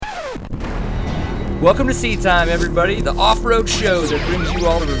Welcome to Seat Time, everybody, the off-road show that brings you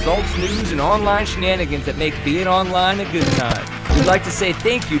all the results, news, and online shenanigans that make being online a good time. We'd like to say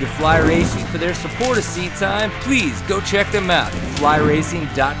thank you to Fly Racing for their support of Seat Time. Please go check them out at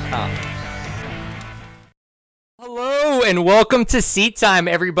flyracing.com. Hello and welcome to Seat Time,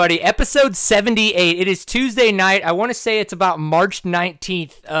 everybody. Episode 78. It is Tuesday night. I want to say it's about March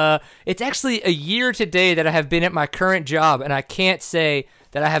 19th. It's actually a year today that I have been at my current job, and I can't say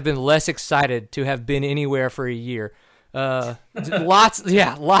that I have been less excited to have been anywhere for a year. Lots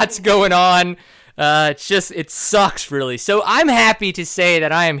going on. It sucks, really. So I'm happy to say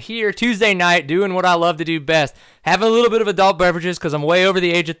that I am here Tuesday night doing what I love to do best, having a little bit of adult beverages because I'm way over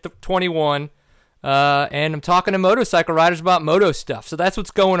the age of 21. And I'm talking to motorcycle riders about moto stuff. So that's what's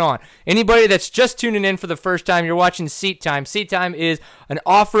going on. Anybody that's just tuning in for the first time, you're watching Seat Time. Seat Time is an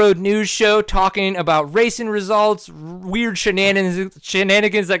off-road news show talking about racing results, weird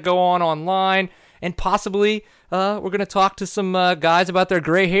shenanigans that go on online, and possibly we're going to talk to some guys about their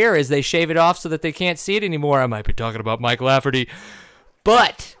gray hair as they shave it off so that they can't see it anymore. I might be talking about Mike Lafferty.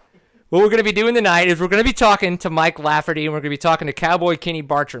 But what we're going to be doing tonight is we're going to be talking to Mike Lafferty, and we're going to be talking to Cowboy Kenny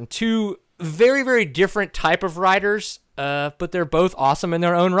Bartram, two very, very different type of riders, but they're both awesome in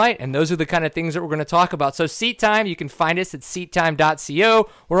their own right, and those are the kind of things that we're going to talk about. So Seat Time, you can find us at seattime.co.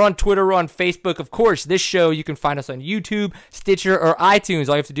 We're on Twitter, we're on Facebook. Of course, this show, you can find us on YouTube, Stitcher, or iTunes.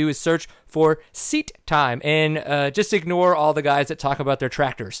 All you have to do is search for Seat Time, and just ignore all the guys that talk about their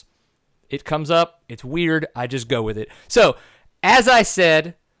tractors. It comes up, it's weird, I just go with it. So, as I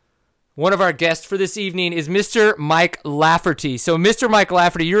said, one of our guests for this evening is Mr. Mike Lafferty. So, Mr. Mike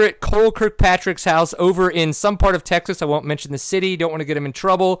Lafferty, you're at Cole Kirkpatrick's house over in some part of Texas. I won't mention the city. Don't want to get him in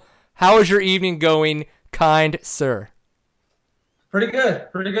trouble. How is your evening going, kind sir? Pretty good.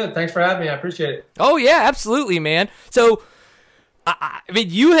 Pretty good. Thanks for having me. I appreciate it. Oh, yeah, absolutely, man. So, I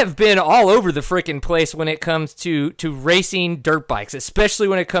mean, you have been all over the freaking place when it comes to racing dirt bikes, especially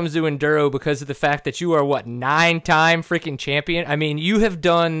when it comes to enduro because of the fact that you are, 9-time freaking champion? I mean, you have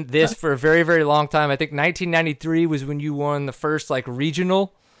done this for a very, very long time. I think 1993 was when you won the first,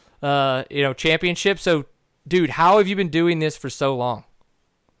 regional, championship. So, dude, how have you been doing this for so long?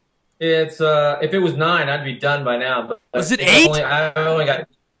 It's, if it was 9, I'd be done by now. But was it 8? I only got,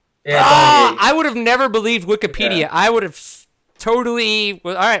 yeah, only 8. I would have never believed Wikipedia. Yeah. I would have totally.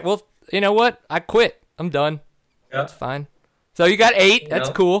 All right. Well, you know what? I quit. I'm done. Yep. That's fine. So you got 8.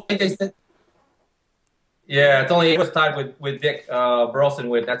 That's cool. Yeah, it's only 8 was tied with Dick Burleson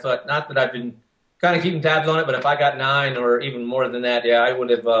with. That's what. Not that I've been kind of keeping tabs on it, but if I got 9 or even more than that, yeah, I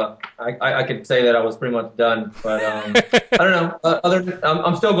would have. I could say that I was pretty much done. But I don't know.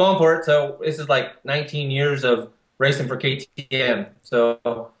 I'm still going for it. So this is 19 years of racing for KTM.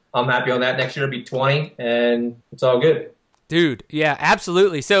 So I'm happy on that. Next year will be 20, and it's all good. Dude, yeah,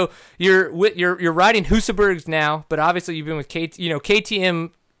 absolutely. So you're riding Husabergs now, but obviously you've been with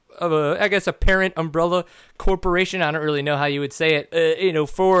KTM, I guess a parent umbrella corporation. I don't really know how you would say it.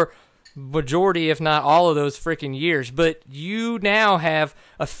 For majority, if not all of those freaking years. But you now have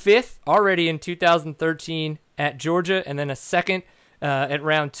a 5th already in 2013 at Georgia, and then a 2nd at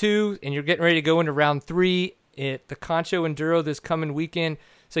round 2, and you're getting ready to go into round 3 at the Concho Enduro this coming weekend.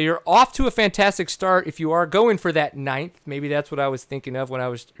 So you're off to a fantastic start if you are going for that 9th. Maybe that's what I was thinking of when I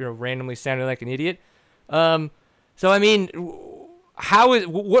was randomly sounding like an idiot. So, I mean,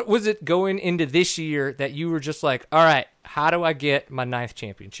 what was it going into this year that you were just like, all right, how do I get my 9th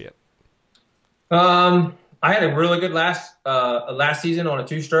championship? I had a really good last season on a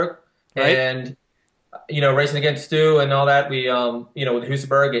 2-stroke. Right. And, racing against Stu and all that, we, with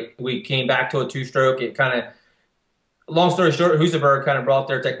Husaberg, we came back to a 2-stroke. It kind of, long story short, Husaberg kind of brought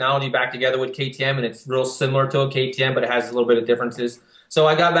their technology back together with KTM, and it's real similar to a KTM, but it has a little bit of differences. So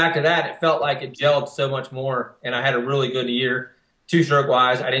I got back to that. It felt like it gelled so much more, and I had a really good year,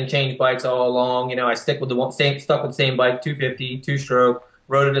 2-stroke-wise. I didn't change bikes all along. I stuck with the same bike, 250, 2-stroke,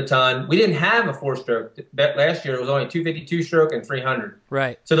 rode it a ton. We didn't have a 4-stroke. Last year, it was only 250, 2-stroke, and 300.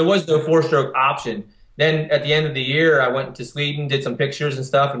 Right. So there was no 4-stroke option. Then at the end of the year, I went to Sweden, did some pictures and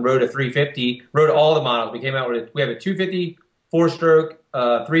stuff, and rode a 350. Rode all the models. We came out with we have a 250, 4-stroke,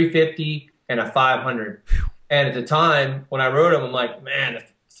 350, and a 500. And at the time when I rode them, I'm like, man, the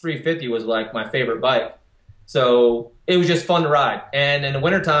 350 was my favorite bike. So it was just fun to ride. And in the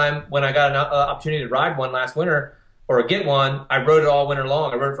wintertime, when I got an opportunity to ride one last winter or get one, I rode it all winter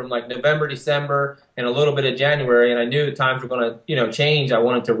long. I rode it from November, December, and a little bit of January. And I knew the times were going to change. I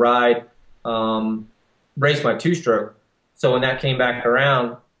wanted to ride. Race my 2-stroke. So when that came back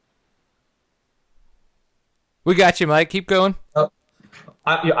around, we got you, Mike. Keep going.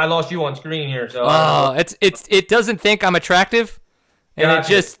 I lost you on screen here. So it doesn't think I'm attractive. and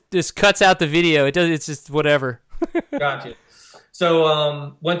Gotcha. it just cuts out the video. It's just whatever. Gotcha.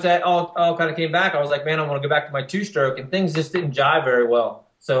 So once that all kind of came back, I was like, man, I want to go back to my two-stroke, and things just didn't jive very well.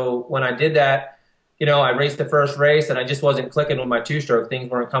 So when I did that, I raced the first race, and I just wasn't clicking with my two-stroke.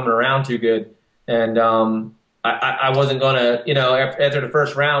 Things weren't coming around too good, and I wasn't gonna, after the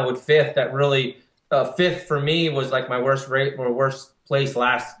first round with fifth, that really fifth for me was like my worst place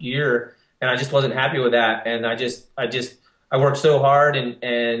last year, and I just wasn't happy with that, and I worked so hard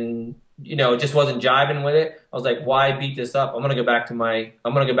and it just wasn't jiving with it. I was like, why beat this up? I'm gonna go back to my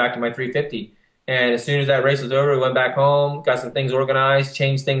 350. And as soon as that race was over, we went back home, got some things organized,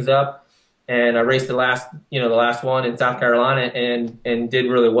 changed things up, and I raced the last one in South Carolina and did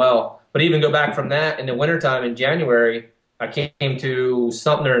really well. But even go back from that in the wintertime in January, I came to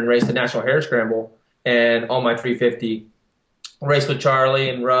Sumter and raced the National Hare Scramble, and on my 350, raced with Charlie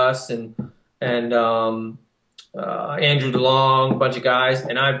and Russ and Andrew DeLong, a bunch of guys,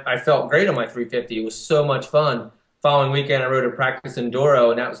 and I felt great on my 350. It was so much fun. Following weekend, I rode a practice enduro,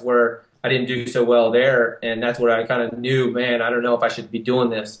 and that was where I didn't do so well there, and that's where I kind of knew, man, I don't know if I should be doing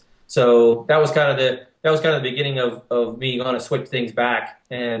this. So that was kind of the beginning of me going to switch things back,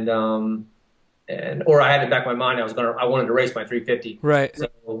 or I had it back in my mind. I wanted to race my 350. Right.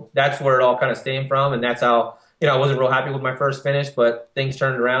 So that's where it all kind of stemmed from, and that's how I wasn't real happy with my first finish, but things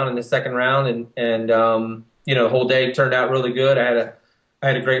turned around in the second round, and the whole day turned out really good. I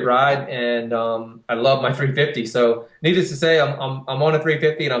had a great ride, and I love my 350. So needless to say, I'm on a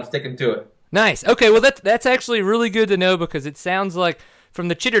 350 and I'm sticking to it. Nice. Okay, well that's actually really good to know, because it sounds like from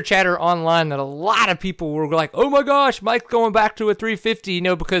the chitter chatter online that a lot of people were like, oh my gosh, Mike's going back to a 350,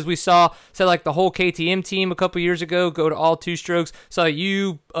 because we saw like the whole KTM team a couple years ago go to all two strokes. Saw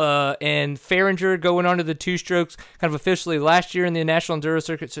you and Farringer going on to the two strokes kind of officially last year in the National Enduro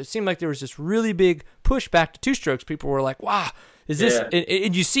Circuit. So it seemed like there was this really big push back to two strokes. People were like, wow, is this,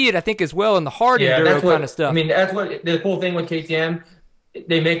 and you see it, I think, as well in the hard enduro kind of stuff. I mean, that's what the cool thing with KTM,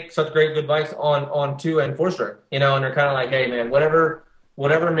 they make such good bikes on 2 and 4 stroke, and they're kind of like, hey man, whatever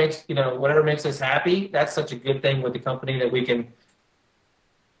makes us happy. That's such a good thing with the company that we can.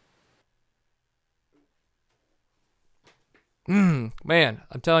 Man,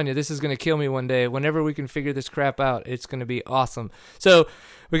 I'm telling you, this is going to kill me one day. Whenever we can figure this crap out, it's going to be awesome. So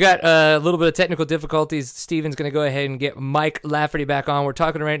we got a little bit of technical difficulties. Steven's going to go ahead and get Mike Lafferty back on. We're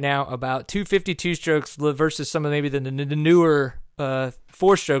talking right now about 252 strokes versus some of maybe the newer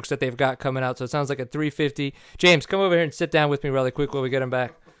 4 strokes that they've got coming out. So it sounds like a 350. James, come over here and sit down with me really quick while we get him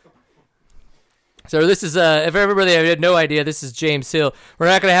back. So this is, if everybody had no idea, this is James Hill. We're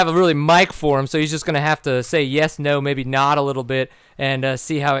not going to have a really mic for him, so he's just going to have to say yes, no, maybe nod a little bit, and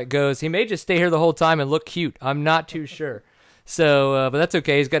see how it goes. He may just stay here the whole time and look cute. I'm not too sure. So, but that's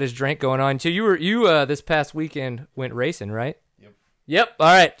okay. He's got his drink going on. So you this past weekend went racing, right? Yep.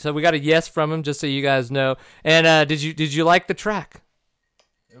 All right. So we got a yes from him, just so you guys know. And did you like the track?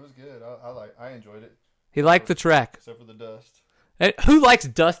 It was good. I enjoyed it. He liked the track, except for the dust. Who likes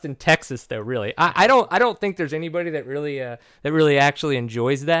dust in Texas, though? Really, I don't think there's anybody that really actually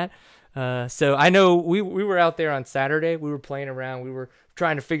enjoys that. So I know we were out there on Saturday. We were playing around. We were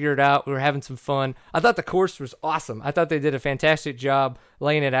trying to figure it out. We were having some fun. I thought the course was awesome. I thought they did a fantastic job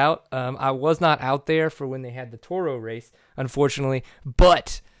laying it out. I was not out there for when they had the Toro race, unfortunately,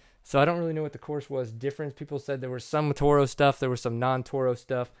 but so I don't really know what the course was different. People said there was some Toro stuff, there was some non-Toro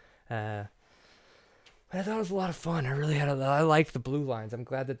stuff. But I thought it was a lot of fun. I liked the blue lines. I'm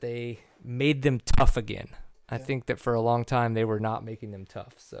glad that they made them tough again. I think that for a long time they were not making them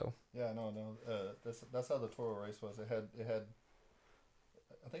tough. So yeah, no. That's how the Toro race was. It had.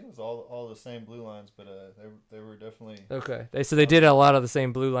 I think it was all the same blue lines, but they were definitely okay. They did a lot of the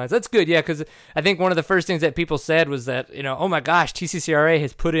same blue lines. That's good, yeah, because I think one of the first things that people said was that oh my gosh, TCCRA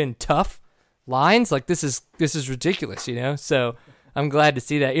has put in tough lines. Like this is ridiculous, So I'm glad to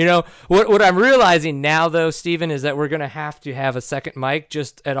see that. What I'm realizing now, though, Steven, is that we're going to have a second mic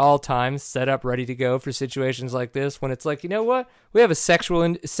just at all times set up, ready to go for situations like this. When it's like, what? We have a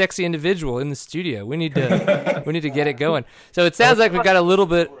sexy individual in the studio. We need to get it going. So it sounds like we've got a little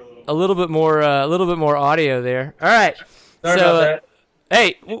bit more audio there. All right. Sorry about that.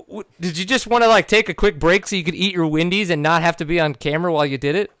 Hey, did you just want to take a quick break so you could eat your Wendy's and not have to be on camera while you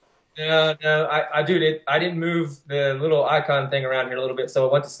did it? No, I didn't move the little icon thing around here a little bit, so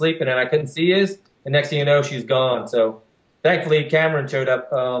I went to sleep, and then I couldn't see his, and next thing you know, she's gone. So thankfully, Cameron showed up,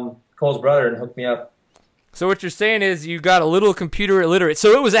 Cole's brother, and hooked me up. So what you're saying is you got a little computer illiterate.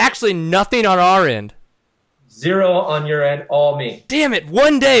 So it was actually nothing on our end. 0 on your end, all me. Damn it.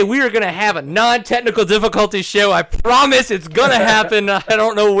 One day we are going to have a non-technical difficulty show. I promise it's going to happen. I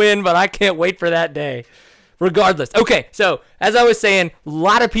don't know when, but I can't wait for that day. Regardless. Okay, so as I was saying, a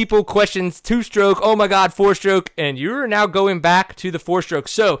lot of people questions 2-stroke, oh my God, 4-stroke, and you're now going back to the 4-stroke.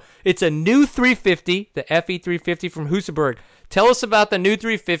 So it's a new 350, the FE350 from Husaberg. Tell us about the new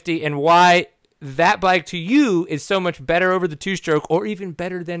 350 and why that bike to you is so much better over the 2-stroke or even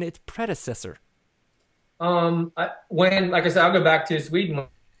better than its predecessor. Like I said, I'll go back to Sweden.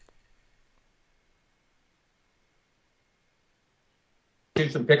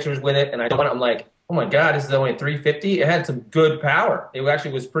 Shoot some pictures with it, and I'm like, oh my God, this is only a 350. It had some good power. It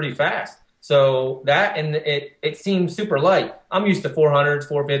actually was pretty fast. So that, and it seemed super light. I'm used to 400s,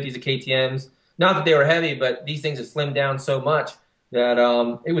 450s, and KTMs. Not that they were heavy, but these things have slimmed down so much that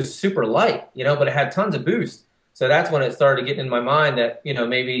it was super light, but it had tons of boost. So that's when it started getting in my mind that,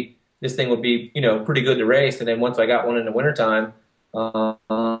 maybe this thing would be, pretty good to race. And then once I got one in the wintertime, I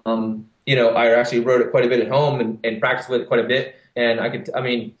actually rode it quite a bit at home and practiced with it quite a bit. And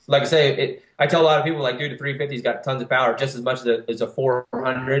like I say, I tell a lot of people, like, dude, the 350's got tons of power, just as much as a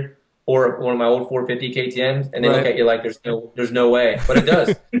 400 or one of my old 450 KTMs, and they look at you like there's no way, but it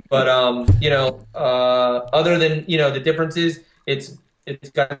does. But other than the differences, it's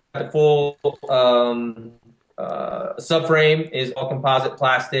got the full subframe is all composite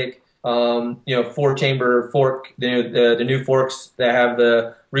plastic. 4-chamber fork, the new forks that have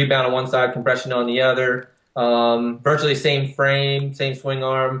the rebound on one side, compression on the other. Virtually same frame, same swing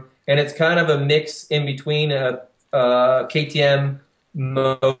arm, and it's kind of a mix in between a KTM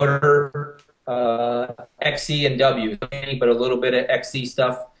motor, XC and W, but a little bit of XC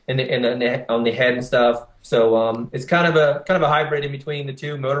stuff on the head and stuff. So it's kind of a hybrid in between the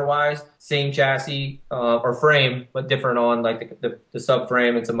two, motor wise, same chassis or frame, but different on like the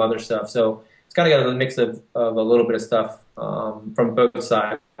subframe and some other stuff. So it's kind of got a mix of a little bit of stuff from both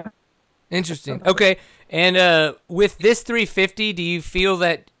sides. Interesting. Okay. And with this 350, do you feel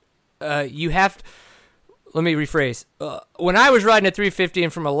that you have to, let me rephrase. When I was riding a 350,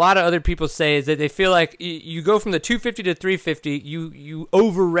 and from a lot of other people say, is that they feel like you go from the 250 to 350, you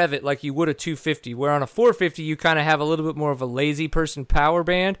over rev it like you would a 250, where on a 450 you kind of have a little bit more of a lazy person power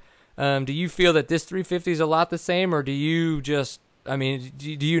band. Do you feel that this 350 is a lot the same, or do you just, do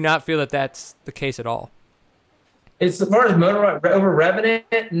you not feel that that's the case at all? It's as far as motor over revving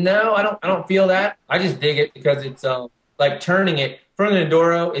it. No, I don't feel that. I just dig it because it's like turning it from an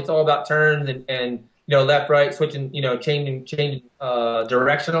enduro. It's all about turns and left, right, switching, changing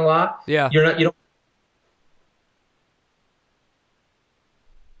direction a lot. Yeah. You don't.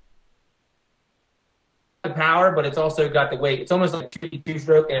 The power, but it's also got the weight. It's almost like a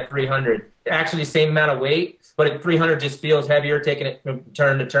 2-stroke and a 300. Actually, same amount of weight, but a 300 just feels heavier, taking it from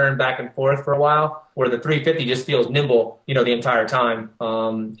turn to turn, back and forth for a while. Where the 350 just feels nimble, the entire time.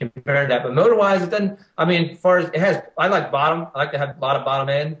 Compared to that, but motor-wise, it doesn't. As far as it has, I like bottom. I like to have a lot of bottom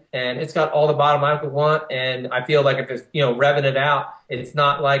end, and it's got all the bottom I could want. And I feel like if it's revving it out, it's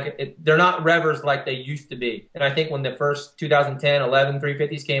not like it. They're not revvers like they used to be. And I think when the first 2010, 11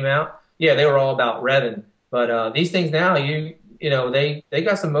 350s came out, yeah, they were all about revving. But these things now, they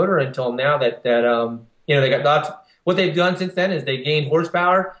got some motor into them now that they got lots. What they've done since then is they gained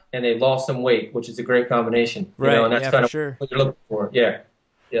horsepower and they lost some weight, which is a great combination. Right, and that's kind of what you're looking for. Yeah.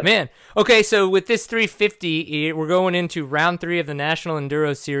 Yep. Man, okay, so with this 350, we're going into round 3 of the National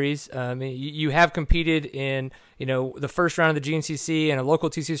Enduro Series. You have competed in, the first round of the GNCC and a local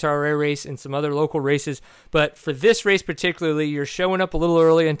TCCRA race and some other local races. But for this race particularly, you're showing up a little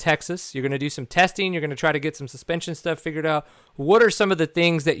early in Texas. You're going to do some testing. You're going to try to get some suspension stuff figured out. What are some of the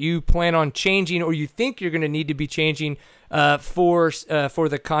things that you plan on changing or you think you're going to need to be changing for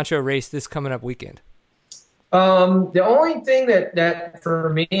the Concho race this coming up weekend? The only thing that for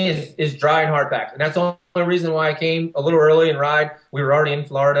me is dry and hard packed. And that's the only reason why I came a little early and ride. We were already in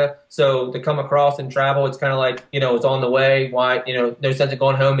Florida. So to come across and travel, it's kind of like, it's on the way. Why, no sense of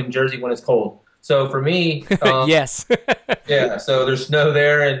going home in Jersey when it's cold. So for me, yes. Yeah. So there's snow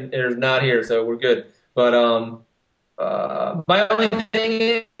there and there's not here. So we're good. But, my only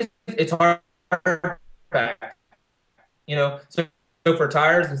thing is it's hard packed, so for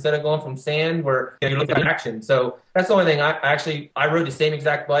tires, instead of going from sand where you look at action. So that's the only thing. I rode the same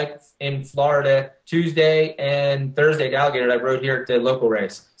exact bike in Florida Tuesday and Thursday at Alligator. I rode here at the local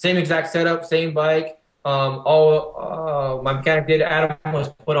race. Same exact setup, same bike. All my mechanic did, Adam, was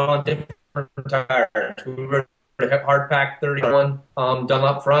put on different tires. We rode a hard pack 31 done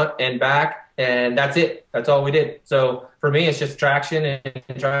up front and back, and that's it. That's all we did. So for me, it's just traction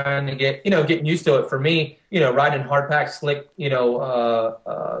and trying to getting used to it. For me, riding hard pack, slick,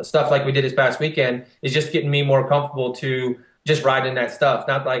 stuff like we did this past weekend is just getting me more comfortable to just riding that stuff.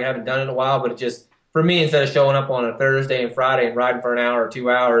 Not like I haven't done it in a while, but it just, for me, instead of showing up on a Thursday and Friday and riding for an hour or 2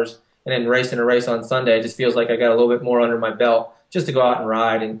 hours, and then racing a race on Sunday, it just feels like I got a little bit more under my belt just to go out and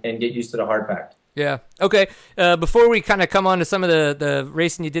ride and get used to the hard pack. Yeah. Okay. Before we kind of come on to some of the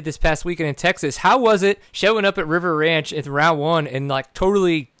racing you did this past weekend in Texas, how was it showing up at River Ranch at round one and like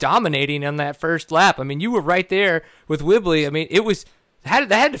totally dominating on that first lap? I mean, you were right there with Whibley. I mean,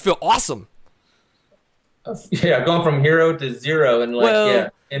 that had to feel awesome. Yeah, going from hero to zero and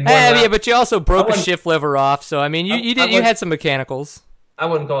but you also broke a shift lever off. So I mean, you had some mechanicals. I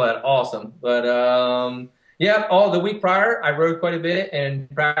wouldn't call that awesome, but all the week prior I rode quite a bit and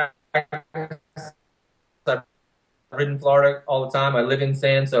I've ridden Florida all the time. I live in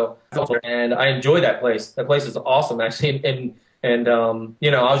and I enjoy that place. That place is awesome, actually. And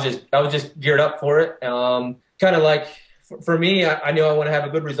I was just geared up for it. Kind of like for me, I knew I want to have a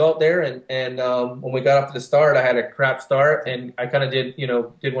good result there. And when we got up to the start, I had a crap start, and I kind of did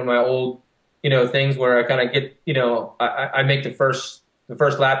one of my old things where I kind of get I make the first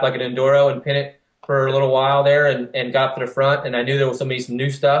lap like an enduro and pin it for a little while there, and got to the front, and I knew there was some new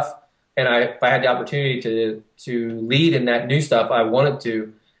stuff. And if I had the opportunity to lead in that new stuff, I wanted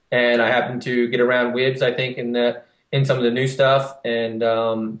to. And I happened to get around Wibbs, I think, in some of the new stuff, and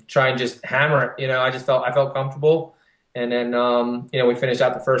try and just hammer it. I felt comfortable. And then we finished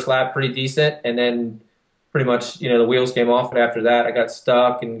out the first lap pretty decent, and then pretty much the wheels came off. But after that, I got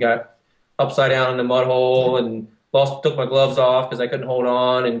stuck and got upside down in the mud hole and took my gloves off because I couldn't hold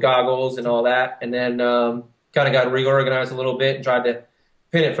on, and goggles and all that. And then kind of got reorganized a little bit and tried to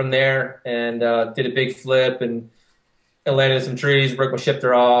pin it from there, and did a big flip and landed in some trees, broke my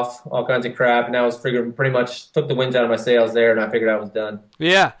shifter off, all kinds of crap, and I was pretty much took the winds out of my sails there, and I figured I was done.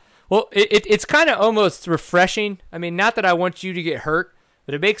 Yeah. Well, it's kind of almost refreshing. I mean, not that I want you to get hurt,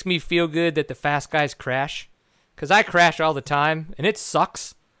 but it makes me feel good that the fast guys crash, because I crash all the time, and it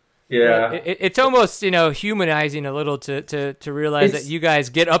sucks. Yeah. It's almost, humanizing a little to realize that you guys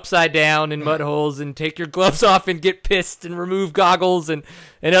get upside down in mud holes and take your gloves off and get pissed and remove goggles and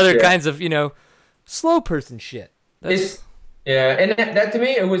other kinds of, slow person shit. And that to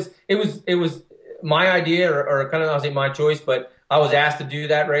me, it was my idea or kind of, I was my choice, but I was asked to do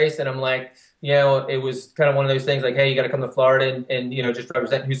that race, and I'm like, it was kind of one of those things like, hey, you got to come to Florida and just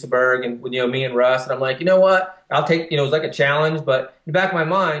represent Husaberg and with, me and Russ. And I'm like, you know what? I'll take, it was like a challenge, but in the back of my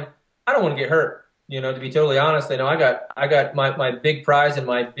mind, I don't want to get hurt. To be totally honest, I got my big prize and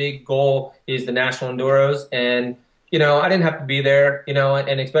my big goal is the National Enduros, and I didn't have to be there,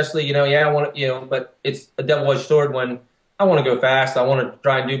 and especially I want to, but it's a double-edged sword when I want to go fast, I want to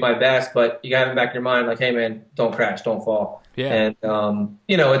try and do my best, but you got to have in the back of your mind like, hey man, don't crash, don't fall. Yeah. And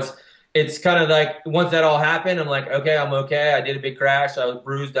it's kind of like once that all happened, I'm like, okay, I'm okay. I did a big crash. I was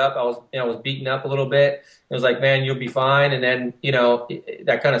bruised up. I was beaten up a little bit. It was like, man, you'll be fine. And then,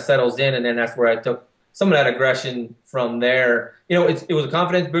 that kind of settles in. And then that's where I took some of that aggression from there. It was a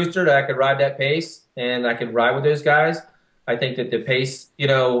confidence booster that I could ride that pace and I could ride with those guys. I think that the pace,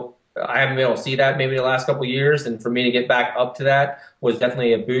 I haven't been able to see that maybe the last couple of years. And for me to get back up to that was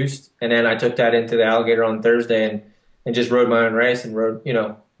definitely a boost. And then I took that into the Alligator on Thursday and just rode my own race and rode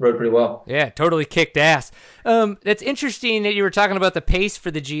pretty well. Yeah, totally kicked ass. That's interesting that you were talking about the pace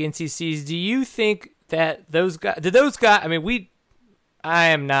for the GNCCs. Do you think that I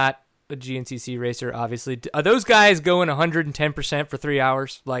am not a GNCC racer, obviously. Are those guys going 110% for 3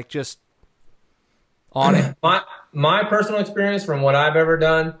 hours? Like just on it? My personal experience from what I've ever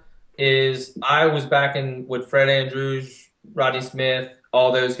done is I was back with Fred Andrews, Rodney Smith,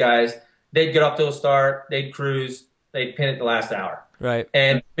 all those guys. They'd get up to a start, they'd cruise, they'd pin it the last hour. Right.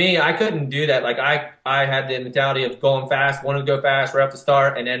 And me, I couldn't do that. Like I had the mentality of going fast, wanted to go fast right off the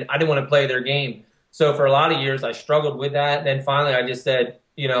start, and then I didn't want to play their game. So for a lot of years, I struggled with that. And then finally, I just said,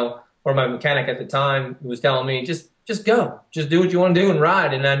 or my mechanic at the time was telling me, just go, just do what you want to do and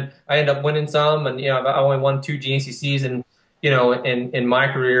ride. And then I ended up winning some, and I only won 2 GNCCs in my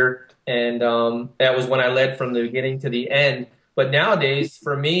career, and that was when I led from the beginning to the end. But nowadays,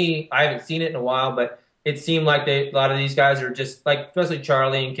 for me, I haven't seen it in a while, but it seemed like a lot of these guys are just like, especially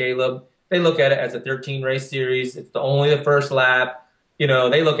Charlie and Caleb, they look at it as a 13 race series. It's only the first lap.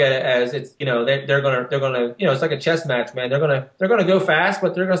 They look at it as it's, they're gonna, it's like a chess match, man. They're gonna go fast,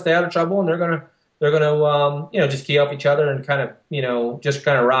 but they're gonna stay out of trouble, and they're gonna, just key off each other and kind of, just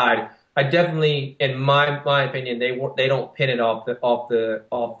kind of ride. I definitely, in my opinion, they don't pin it off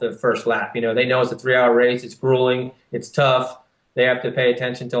the first lap. They know it's a 3-hour race. It's grueling. It's tough. They have to pay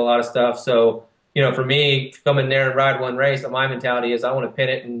attention to a lot of stuff. So, for me, come in there and ride one race, my mentality is I want to pin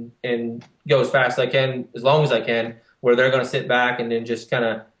it and go as fast as I can, as long as I can, where they're going to sit back and then just kind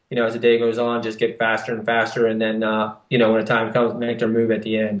of, as the day goes on, just get faster and faster. And then, when the time comes, make their move at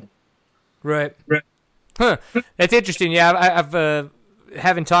the end. Right. Huh. That's interesting. Yeah, I've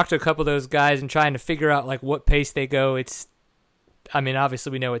having talked to a couple of those guys and trying to figure out like what pace they go,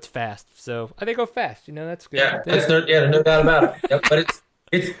 obviously we know it's fast, so they go fast. That's good. Yeah, there's no doubt about it. Yep. But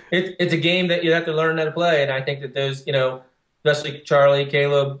it's a game that you have to learn how to play, and I think that those, especially Charlie,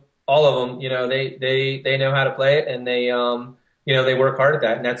 Caleb, all of them, they know how to play it, and they they work hard at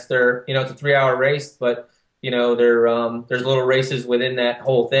that, and that's their, it's a 3-hour race, but there's little races within that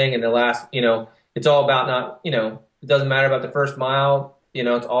whole thing, and the last, it's all about not, it doesn't matter about the first mile,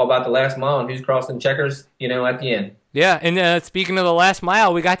 it's all about the last mile and who's crossing checkers, at the end. Yeah, and speaking of the last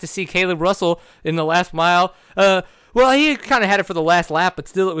mile, we got to see Caleb Russell in the last mile. Well, he kind of had it for the last lap, but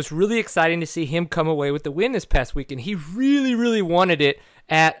still, it was really exciting to see him come away with the win this past weekend. He really, really wanted it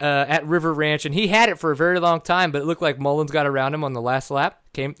at River Ranch, and he had it for a very long time, but it looked like Mullins got around him on the last lap.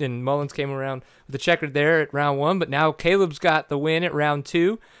 And Mullins came around with the checker there at round 1, but now Caleb's got the win at round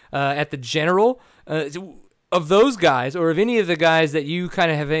 2 at the General. Of those guys, or of any of the guys that you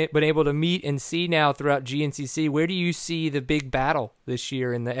kind of have been able to meet and see now throughout GNCC, where do you see the big battle this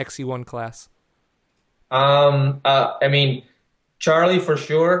year in the XC1 class? Charlie for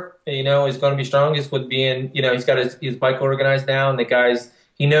sure, is going to be strongest with being, he's got his bike organized now, and the guys,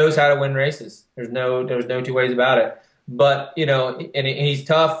 he knows how to win races. There's no two ways about it. But, and he's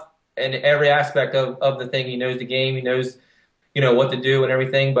tough in every aspect of the thing. He knows the game. He knows, what to do and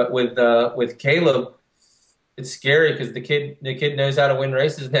everything. But with Caleb, it's scary because the kid knows how to win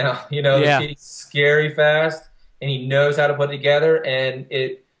races now. The kid's scary fast, and he knows how to put it together. And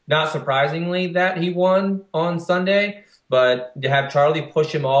it, not surprisingly that he won on Sunday, but to have Charlie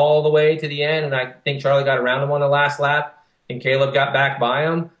push him all the way to the end, and I think Charlie got around him on the last lap, and Caleb got back by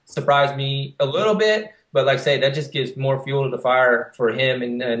him, surprised me a little bit. But like I say, that just gives more fuel to the fire for him,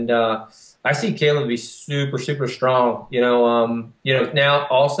 and I see Caleb be super, super strong. Now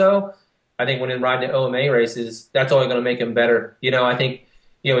also, I think when in riding the OMA races, that's only going to make him better. I think,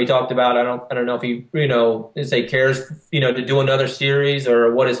 he talked about, I don't know if he, cares, to do another series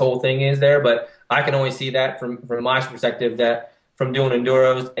or what his whole thing is there, but I can only see that from my perspective, that from doing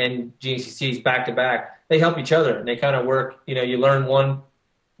enduros and GNCCs back to back, they help each other and they kind of work. You learn one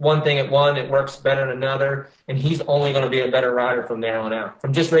thing at one, it works better than another, and he's only going to be a better rider from there on out.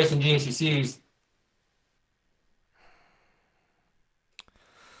 From just racing GNCCs.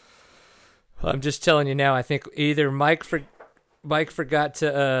 I'm just telling you now, I think either Mike forgot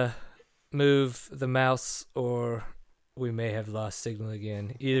to move the mouse, or we may have lost signal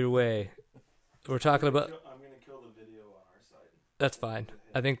again. Either way, we're talking about... I'm going to kill the video on our side. That's fine.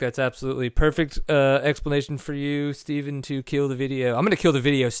 I think that's absolutely perfect explanation for you, Steven, to kill the video. I'm going to kill the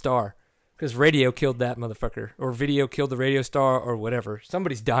video star, because radio killed that motherfucker, or video killed the radio star, or whatever.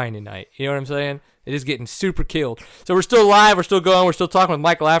 Somebody's dying tonight. You know what I'm saying? It is getting super killed. So we're still live. We're still going. We're still talking with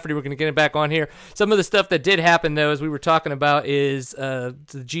Mike Lafferty. We're going to get it back on here. Some of the stuff that did happen, though, as we were talking about, is the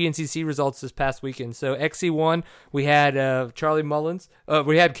GNCC results this past weekend. So XC1, we had Charlie Mullins.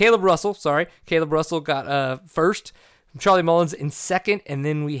 We had Caleb Russell. Sorry. Caleb Russell got first. Charlie Mullins in second, and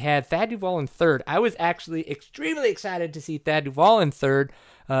then we had Thad Duvall in third. I was actually extremely excited to see Thad Duvall in third,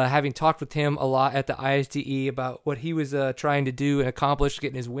 having talked with him a lot at the ISTE about what he was trying to do and accomplish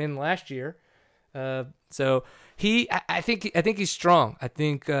getting his win last year. So I think he's strong. I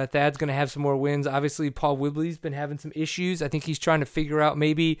think Thad's going to have some more wins. Obviously, Paul Wibley's been having some issues. I think he's trying to figure out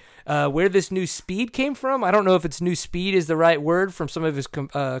maybe where this new speed came from. I don't know if it's new speed is the right word from some of his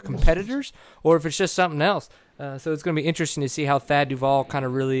competitors, or if it's just something else. So it's going to be interesting to see how Thad Duvall kind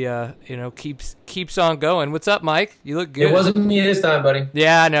of really, keeps on going. What's up, Mike? You look good. It wasn't me this time, buddy.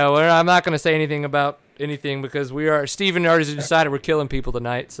 Yeah, I know. I'm not going to say anything about anything because Steven already decided we're killing people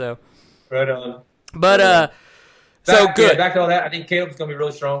tonight. So right on. But good. Back to all that. I think Caleb's going to be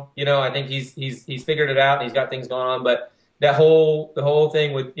really strong. I think he's figured it out and he's got things going on. But the whole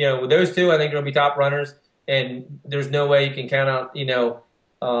thing with with those two, I think they're going to be top runners. And there's no way you can count out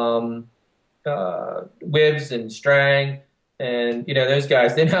Wibbs and Strang and those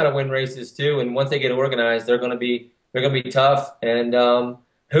guys. They know how to win races too, and once they get organized, they're going to be tough. And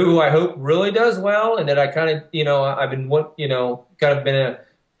who I hope really does well, and that I kind of I've been kind of been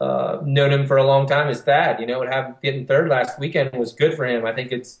known him for a long time is Thad. Getting third last weekend was good for him. I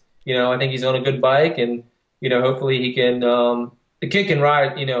think it's I think he's on a good bike, and hopefully he can. The kid can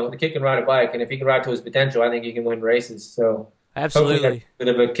ride. The kid can ride a bike, and if he can ride to his potential, I think he can win races. So. Absolutely, a bit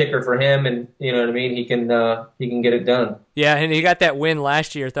of a kicker for him, and you know what I mean. He can get it done. Yeah, and he got that win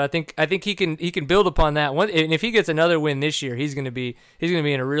last year. So I think he can build upon that one. And if he gets another win this year, he's going to be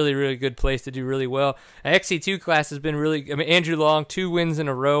in a really, really good place to do really well. XC2 class has been really. Andrew Long, 2 wins in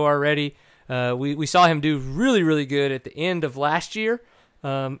a row already. We saw him do really, really good at the end of last year.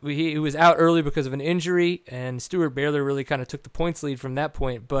 He was out early because of an injury, and Stuart Baylor really kind of took the points lead from that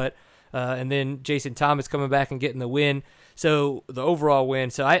point. But and then Jason Thomas coming back and getting the win, so the overall win.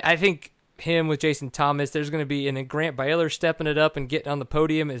 So I think him with Jason Thomas, there's going to be, and then Grant Baylor stepping it up and getting on the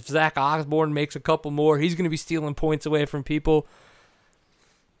podium. If Zach Osborne makes a couple more, he's going to be stealing points away from people.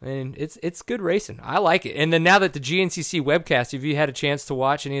 And it's good racing. I like it. And then now that the GNCC webcast, have you had a chance to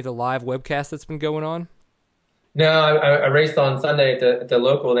watch any of the live webcasts that's been going on? No, I raced on Sunday at the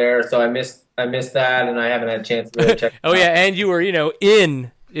local there, so I missed that, and I haven't had a chance to really check. Oh, yeah, and you were,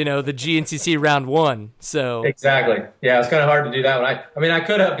 in the GNCC round 1. So exactly. Yeah, it's kind of hard to do that one. I mean, I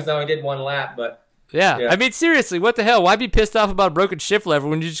could have because I only did one lap, but yeah. I mean, seriously, what the hell? Why be pissed off about a broken shift lever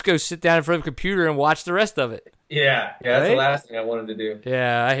when you just go sit down in front of a computer and watch the rest of it? Yeah, that's the last thing I wanted to do.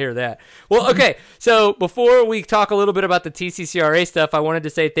 Yeah, I hear that. Well, okay, so before we talk a little bit about the TCCRA stuff, I wanted to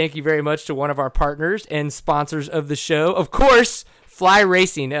say thank you very much to one of our partners and sponsors of the show. Of course, Fly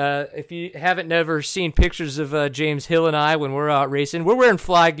Racing. If you haven't never seen pictures of James Hill and I when we're out racing, we're wearing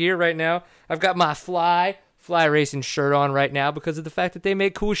Fly gear right now. I've got my Fly Racing shirt on right now because of the fact that they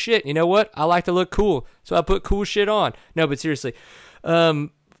make cool shit. You know what? I like to look cool, so I put cool shit on. No, but seriously,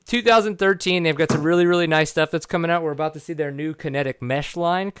 2013, they've got some really, really nice stuff that's coming out. We're about to see their new kinetic mesh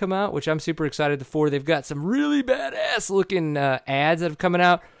line come out, which I'm super excited for. They've got some really badass looking ads that have coming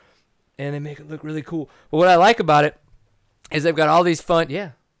out, and they make it look really cool. But what I like about it is they've got all these fun.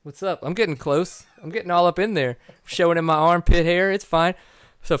 Yeah, what's up? I'm getting close. I'm getting all up in there, showing in my armpit hair. It's fine.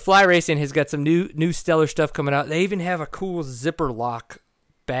 So Fly Racing has got some new stellar stuff coming out. They even have a cool zipper lock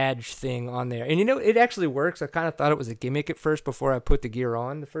badge thing on there. And it actually works. I kind of thought it was a gimmick at first before I put the gear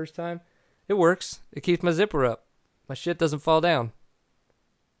on the first time. It works. It keeps my zipper up. My shit doesn't fall down.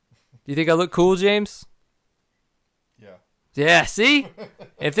 Do you think I look cool, James? Yeah. Yeah, see?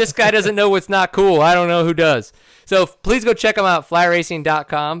 If this guy doesn't know what's not cool, I don't know who does. So please go check them out,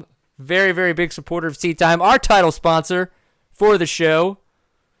 flyracing.com. Very, very big supporter of Seat Time. Our title sponsor for the show.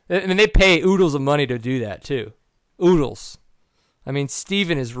 I mean, they pay oodles of money to do that, too. Oodles. I mean,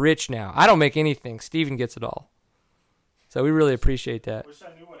 Steven is rich now. I don't make anything. Steven gets it all. So we really appreciate that. Wish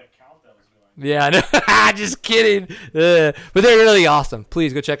I knew what account that was going. Yeah, I know. Just kidding. But they're really awesome.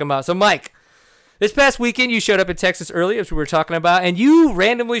 Please go check them out. So, Mike, this past weekend you showed up in Texas early, as we were talking about, and you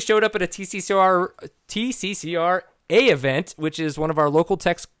randomly showed up at a TCCRA event, which is one of our local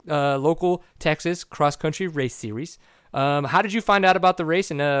Texas cross-country race series. How did you find out about the race,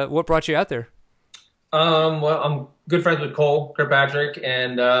 and what brought you out there? Well, I'm good friends with Cole Kirkpatrick,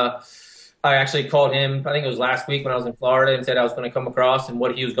 and I actually called him, I think it was last week when I was in Florida, and said I was going to come across and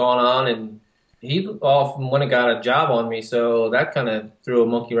what he was going on, and he off went and got a job on me, so that kind of threw a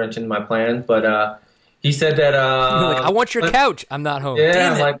monkey wrench into my plans. But he said that like, I want your couch. I'm not home.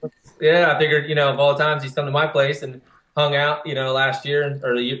 Yeah, I figured of all the times he's come to my place and hung out, last year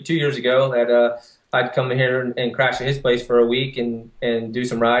or 2 years ago, that I'd come here and crash at his place for a week and do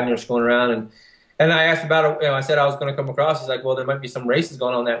some riding or just going around. And I asked about it. I said I was going to come across. He's like, well, there might be some races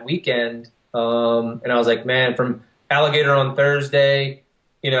going on that weekend. And I was like, man, from Alligator on Thursday,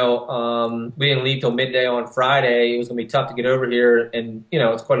 we didn't leave till midday on Friday. It was going to be tough to get over here, and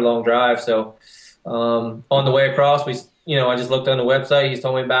it's quite a long drive. So on the way across, I just looked on the website. He's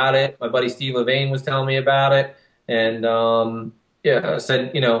told me about it. My buddy Steve Levain was telling me about it, and I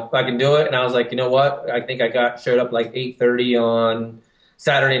said, if I can do it. And I was like, you know what? I think I showed up like 8:30 on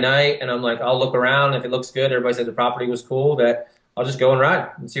Saturday night, and I'm like, I'll look around. If it looks good, everybody said the property was cool, that I'll just go and ride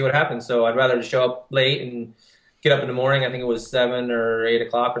and see what happens. So I'd rather just show up late and get up in the morning. I think it was 7 or 8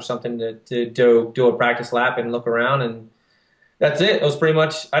 o'clock or something to do a practice lap and look around, and that's it. It was pretty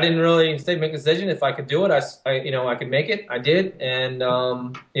much. I didn't really make a decision. If I could do it, I could make it. I did, and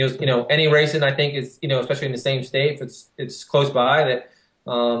it was any racing I think is especially in the same state, if it's close by that,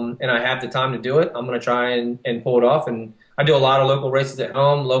 and I have the time to do it, I'm going to try and pull it off. And I do a lot of local races at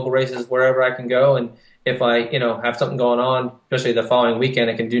home, local races wherever I can go, and if I have something going on, especially the following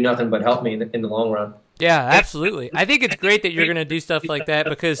weekend, it can do nothing but help me in the long run. Yeah, absolutely. I think it's great that you're going to do stuff like that,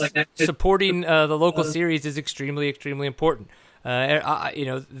 because supporting the local series is extremely, extremely important.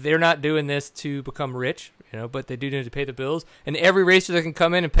 They're not doing this to become rich, but they do need to pay the bills. And every racer that can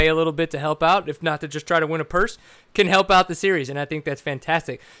come in and pay a little bit to help out, if not to just try to win a purse, can help out the series. And I think that's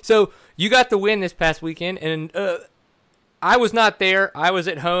fantastic. So you got the win this past weekend, and I was not there. I was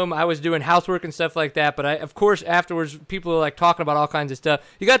at home. I was doing housework and stuff like that. But of course, afterwards, people are like talking about all kinds of stuff.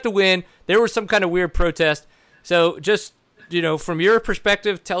 You got the win. There was some kind of weird protest. So just, from your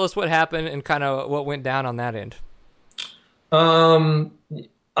perspective, tell us what happened and kind of what went down on that end.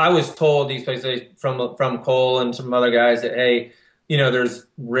 I was told these places from Cole and some other guys that, hey, there's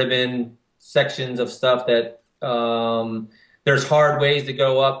ribbon sections of stuff that there's hard ways to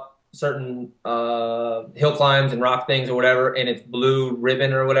go up certain hill climbs and rock things or whatever, and it's blue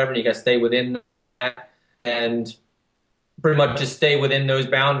ribbon or whatever, and you got to stay within that and pretty much just stay within those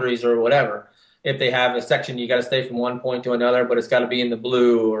boundaries or whatever. If they have a section, you got to stay from one point to another, but it's got to be in the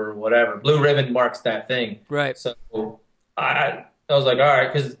blue or whatever. Blue ribbon marks that thing. Right. So I was like, all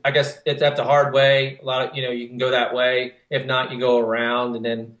right, because I guess it's the hard way. A lot of, you can go that way. If not, you go around, and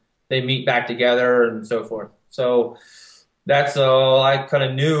then they meet back together and so forth. So that's all I kind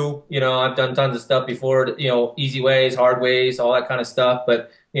of knew. I've done tons of stuff before, easy ways, hard ways, all that kind of stuff.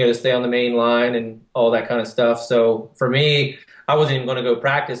 But, to stay on the main line and all that kind of stuff. So for me, I wasn't even going to go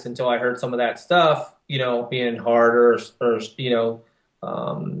practice until I heard some of that stuff, being harder or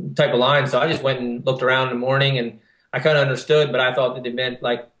type of line. So I just went and looked around in the morning, and I kind of understood, but I thought that it meant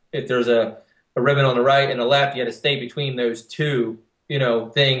like if there's a ribbon on the right and the left, you had to stay between those two,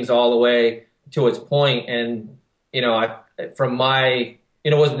 things all the way to its point. And, from my,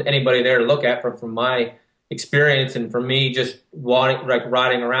 wasn't anybody there to look at, but from my experience and for me just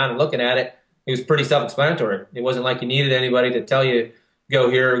riding around and looking at it, it was pretty self-explanatory. It wasn't like you needed anybody to tell you go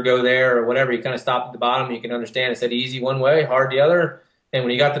here or go there or whatever. You kind of stopped at the bottom. You can understand it said easy one way, hard the other. And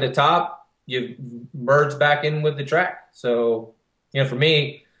when you got to the top, you merged back in with the track. So, for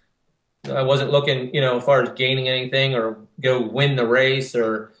me, I wasn't looking, as far as gaining anything or go win the race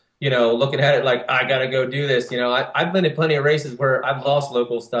or, looking at it like I got to go do this. I've been in plenty of races where I've lost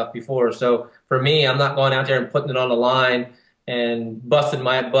local stuff before. So for me, I'm not going out there and putting it on the line and busting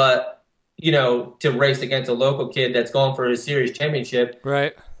my butt, to race against a local kid that's going for a series championship.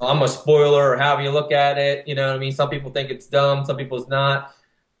 Right. I'm a spoiler or however you look at it. You know what I mean? Some people think it's dumb. Some people it's not.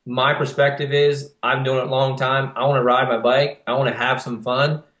 My perspective is I've doing it a long time. I want to ride my bike. I want to have some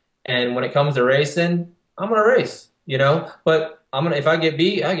fun. And when it comes to racing, I'm going to race, but if I get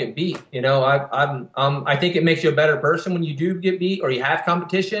beat, I get beat. I think it makes you a better person when you do get beat or you have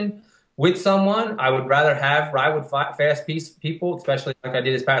competition with someone. I would rather ride with fast people, especially like I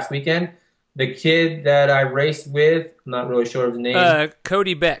did this past weekend. The kid that I raced with, I'm not really sure of his name.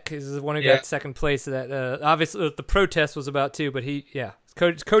 Cody Beck is the one who got second place. That obviously the protest was about too, but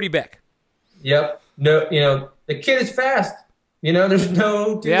it's Cody Beck. Yep. No, the kid is fast. There's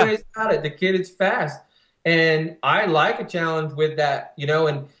no two ways about it. The kid is fast. And I like a challenge with that,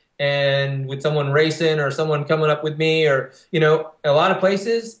 and with someone racing or someone coming up with me or, a lot of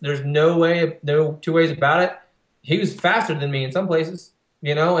places, there's no two ways about it. He was faster than me in some places,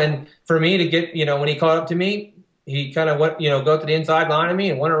 and for me to get, when he caught up to me, he kind of went, go to the inside line of me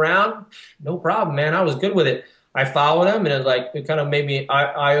and went around. No problem, man. I was good with it. I followed him, and it kind of made me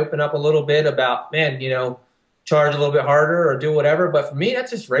eye open up a little bit about, man, charge a little bit harder or do whatever. But for me, that's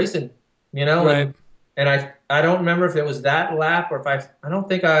just racing, Right. And I don't remember if it was that lap or if I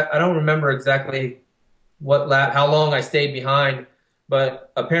don't remember exactly what lap, how long I stayed behind.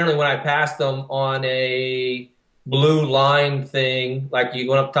 But apparently when I passed them on a blue line thing, like you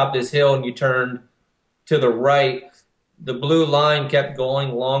went up top of this hill and you turned to the right, the blue line kept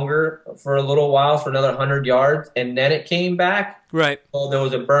going longer for a little while, for another 100 yards, and then it came back. Right. So there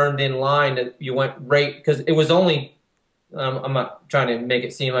was a burned-in line that you went right, because it was only, I'm not trying to make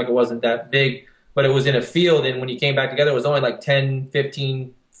it seem like it wasn't that big, but it was in a field, and when you came back together, it was only like 10,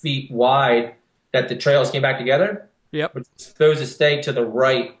 15 feet wide that the trails came back together. Yep. Which was supposed to stay to the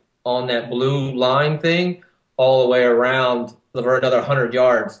right on that blue line thing all the way around for another 100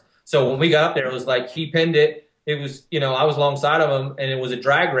 yards. So when we got up there, it was like he pinned it. It was, I was alongside of him, and it was a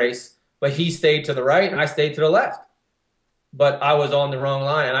drag race, but he stayed to the right, and I stayed to the left. But I was on the wrong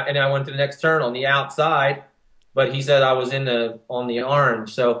line, and I went to the next turn on the outside, but he said I was on the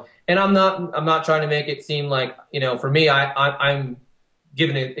orange. So, and I'm not trying to make it seem like, for me, I'm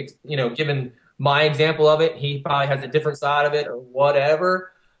giving it, giving my example of it. He probably has a different side of it or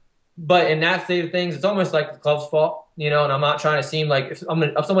whatever. But in that state of things, it's almost like the club's fault, and I'm not trying to seem like if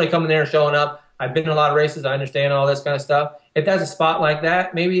somebody coming there and showing up, I've been in a lot of races, I understand all this kind of stuff. If that's a spot like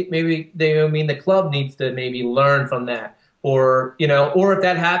that, maybe the club needs to maybe learn from that. Or, or if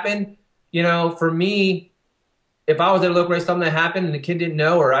that happened, for me, if I was at a local race, something that happened and the kid didn't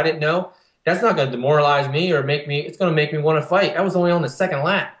know or I didn't know, that's not going to demoralize me or it's going to make me want to fight. That was only on the second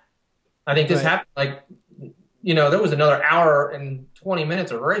lap. I think this happened there was another hour and 20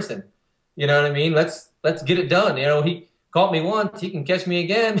 minutes of racing. You know what I mean? Let's get it done. He caught me once, he can catch me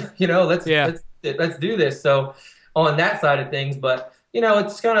again. Let's do this. So on that side of things, but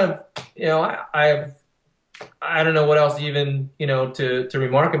it's kind of, I don't know what else even, to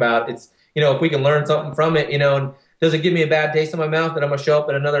remark about. It's, if we can learn something from it, and does it give me a bad taste in my mouth that I'm going to show up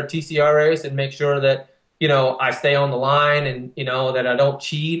at another TCR race and make sure that, I stay on the line and, that I don't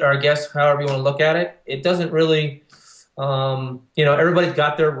cheat, or I guess however you want to look at it. It doesn't really, everybody's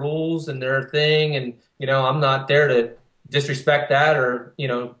got their rules and their thing, and I'm not there to disrespect that or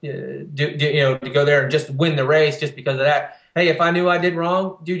to go there and just win the race just because of that. Hey, if I knew I did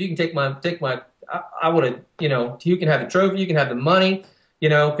wrong, dude, you can take my. I would have, you can have the trophy, you can have the money,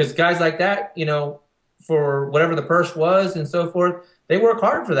 because guys like that, for whatever the purse was and so forth, they work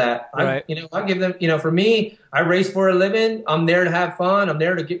hard for that. Right. I give them, for me, I race for a living. I'm there to have fun. I'm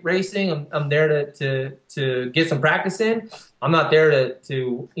there to get racing. I'm there to get some practice in. I'm not there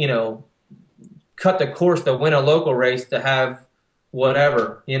to cut the course to win a local race to have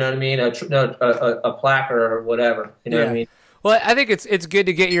whatever, you know what I mean? A plaque or whatever, you know what I mean? Well, I think it's good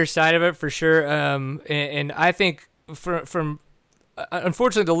to get your side of it for sure. And I think from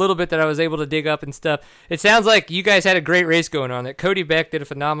unfortunately the little bit that I was able to dig up and stuff, it sounds like you guys had a great race going on. That Cody Beck did a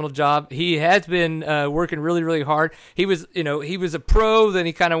phenomenal job. He has been working really, really hard. He was a pro, then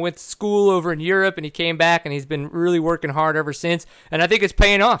he kind of went to school over in Europe, and he came back, and he's been really working hard ever since. And I think it's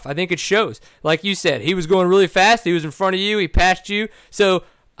paying off. I think it shows. Like you said, he was going really fast. He was in front of you. He passed you. So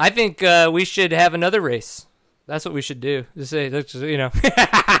I think we should have another race. That's what we should do. Just say, I think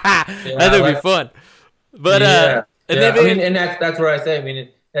it'd be fun. But and that's where I say,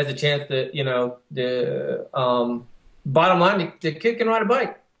 it has a chance that the bottom line, the kid can ride a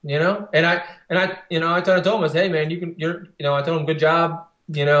bike, and I told him, I said, hey man, I told him, good job,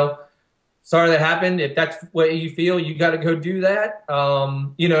 sorry that happened. If that's what you feel, you got to go do that.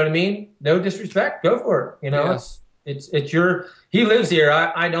 You know what I mean? No disrespect, go for it. It's your. He lives here.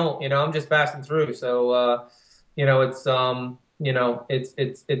 I don't. I'm just passing through. So. It's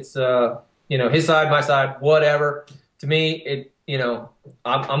his side, my side, whatever. To me,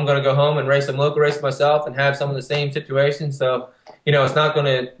 I'm going to go home and race some local races myself and have some of the same situations. So, it's not going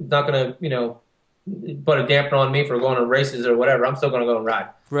to, put a damper on me for going to races or whatever. I'm still going to go and ride.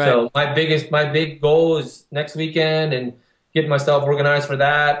 Right. So my big goal is next weekend and getting myself organized for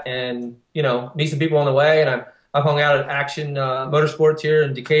that and, meet some people on the way. And I've hung out at Action Motorsports here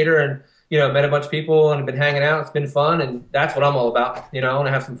in Decatur and, met a bunch of people and been hanging out. It's been fun, and that's what I'm all about. I want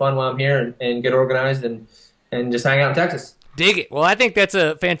to have some fun while I'm here and get organized and just hang out in Texas. Dig it. Well, I think that's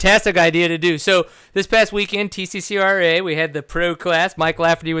a fantastic idea to do. So this past weekend, TCCRA, we had the pro class, Mike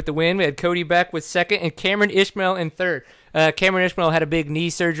Lafferty with the win. We had Cody Beck with second and Cameron Ishmael in third. Cameron Ishmael had a big knee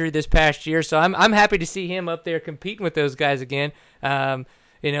surgery this past year, so I'm happy to see him up there competing with those guys again.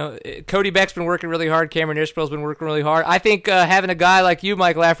 Cody Beck's been working really hard. Cameron Ishmael's been working really hard. I think having a guy like you,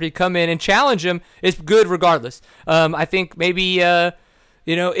 Mike Lafferty, come in and challenge him is good regardless. I think maybe,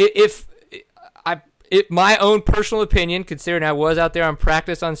 if my own personal opinion, considering I was out there on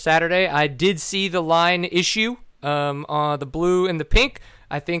practice on Saturday, I did see the line issue on the blue and the pink.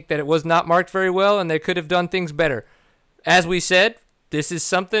 I think that it was not marked very well, and they could have done things better. As we said, this is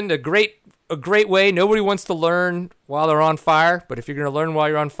something, a great way. Nobody wants to learn while they're on fire, but if you're going to learn while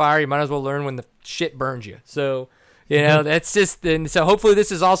you're on fire, you might as well learn when the shit burns you. So, that's just, and so hopefully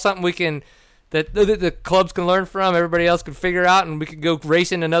this is all something that the clubs can learn from, everybody else can figure out, and we can go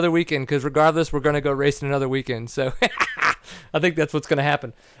racing another weekend, because regardless, we're going to go racing another weekend. So I think that's what's going to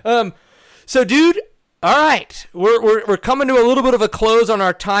happen. So, dude, all right, we're coming to a little bit of a close on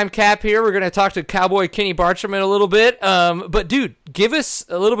our time cap here. We're going to talk to Cowboy Kenny Bartram in a little bit. But, dude, give us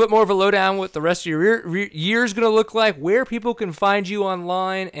a little bit more of a lowdown what the rest of your year is going to look like, where people can find you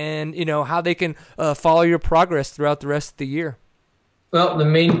online, and, how they can follow your progress throughout the rest of the year. Well, the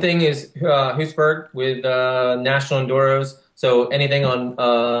main thing is Husaberg with National Enduros. So anything on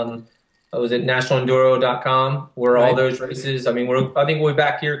nationalenduro.com where all those races. I think we're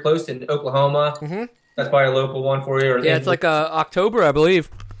back here close in Oklahoma. Mm-hmm. That's probably a local one for you. It's like October, I believe.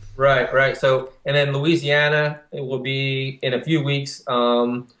 Right. So, and then Louisiana, it will be in a few weeks.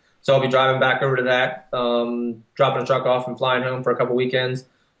 So I'll be driving back over to that, dropping a truck off and flying home for a couple weekends.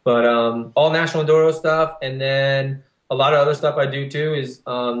 But all National Enduro stuff, and then a lot of other stuff I do too is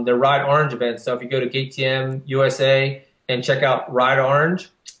the Ride Orange events. So if you go to KTM USA and check out Ride Orange,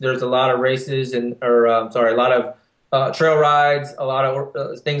 there's a lot of races a lot of trail rides, a lot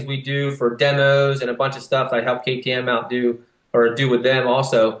of things we do for demos, and a bunch of stuff I help KTM out do with them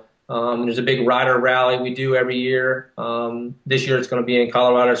also. There's a big rider rally we do every year. This year it's going to be in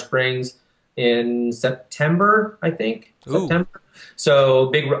Colorado Springs in September, I think. Ooh. September. So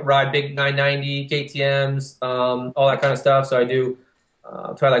big 990 KTMs, all that kind of stuff. So I do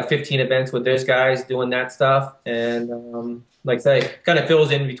try like 15 events with those guys doing that stuff, and like I say, kind of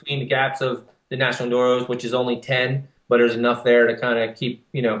fills in between the gaps of the National Enduros, which is only 10, but there's enough there to kind of keep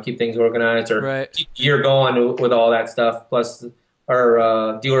things organized or keep the year going with all that stuff. Plus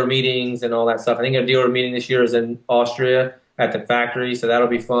our dealer meetings and all that stuff. I think our dealer meeting this year is in Austria at the factory, so that'll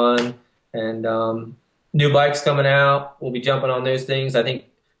be fun. And new bikes coming out. We'll be jumping on those things. I think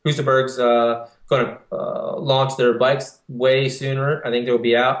Husaberg's going to launch their bikes way sooner. I think they'll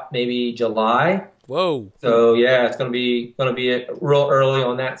be out maybe July. Whoa! So yeah, it's going to be real early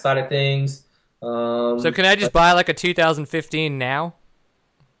on that side of things. So can I just buy like a 2015 now?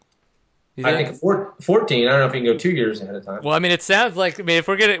 I think 14. I don't know if you can go 2 years ahead of time. Well, I mean, it sounds like, I mean, if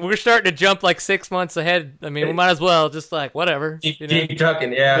we're starting to jump like 6 months ahead, I mean, we might as well just like whatever. Keep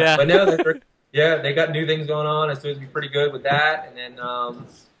trucking, yeah. But no, they got new things going on. It's supposed to be pretty good with that. And then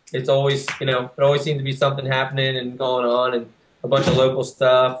it's always, it always seems to be something happening and going on, and a bunch of local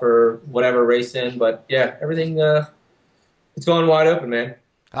stuff or whatever racing. But yeah, everything it's going wide open, man.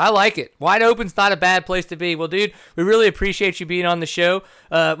 I like it. Wide open's not a bad place to be. Well, dude, we really appreciate you being on the show.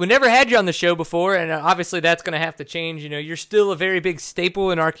 We never had you on the show before, and obviously that's going to have to change. You're still a very big staple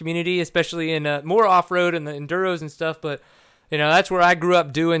in our community, especially in more off-road and the enduros and stuff, but that's where I grew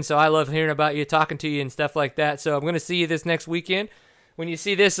up doing, so I love hearing about you, talking to you and stuff like that. So I'm going to see you this next weekend. When you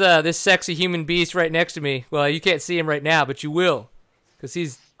see this sexy human beast right next to me, well, you can't see him right now, but you will, because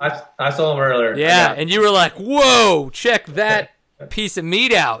he's... I saw him earlier. Yeah, and you were like, whoa, check that piece of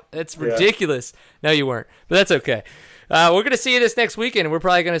meat out. That's ridiculous. No, you weren't, but that's okay. We're going to see you this next weekend, and we're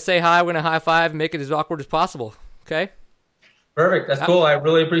probably going to say hi. We're going to high five and make it as awkward as possible. Okay? Perfect. That's cool. I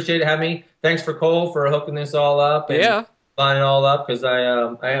really appreciate it having me. Thanks for Cole for hooking this all up and lining it all up, because I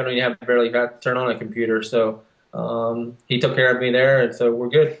don't even barely got to turn on a computer. So he took care of me there, and so we're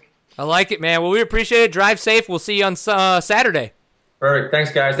good. I like it, man. Well, we appreciate it. Drive safe. We'll see you on Saturday. Perfect.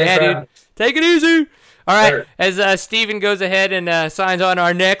 Thanks, guys. Thanks for having me. Take it easy. All right, as Steven goes ahead and signs on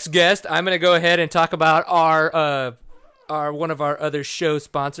our next guest, I'm going to go ahead and talk about our one of our other show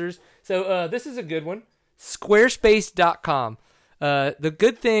sponsors. So this is a good one, Squarespace.com. The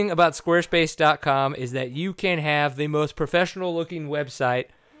good thing about Squarespace.com is that you can have the most professional-looking website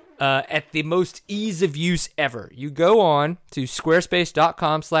at the most ease of use ever. You go on to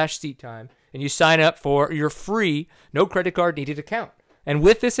squarespace.com/seattime, and you sign up for your free, no credit card needed account. And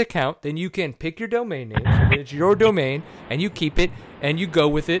with this account, then you can pick your domain name. So it's your domain, and you keep it, and you go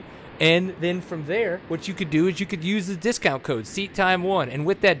with it. And then from there, what you could do is you could use the discount code, SeatTime1. And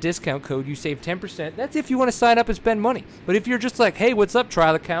with that discount code, you save 10%. That's if you want to sign up and spend money. But if you're just like, hey, what's up,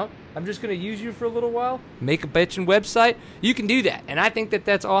 trial account? I'm just going to use you for a little while, make a bitchin' website, you can do that. And I think that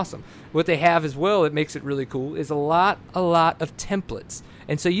that's awesome. What they have as well, it makes it really cool, is a lot of templates.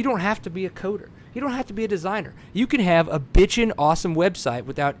 And so you don't have to be a coder. You don't have to be a designer. You can have a bitchin' awesome website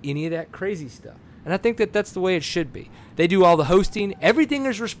without any of that crazy stuff. And I think that that's the way it should be. They do all the hosting. Everything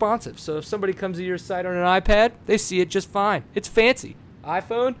is responsive. So if somebody comes to your site on an iPad, they see it just fine. It's fancy.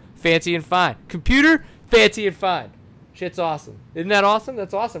 iPhone, fancy and fine. Computer, fancy and fine. Shit's awesome. Isn't that awesome?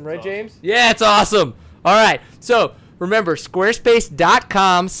 That's awesome, right, James? Yeah, it's awesome. All right. So remember,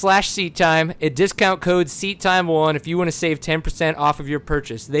 squarespace.com/seattime, a discount code SeatTime1 if you want to save 10% off of your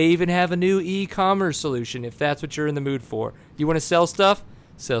purchase. They even have a new e-commerce solution if that's what you're in the mood for. You want to sell stuff?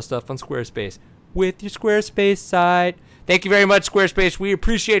 Sell stuff on Squarespace with your Squarespace site. Thank you very much, Squarespace. We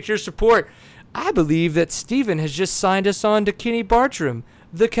appreciate your support. I believe that Steven has just signed us on to Kenny Bartram,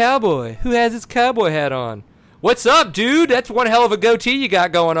 the cowboy, who has his cowboy hat on. What's up, dude? That's one hell of a goatee you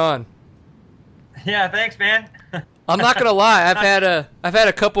got going on. Yeah, thanks, man. I'm not gonna lie. I've had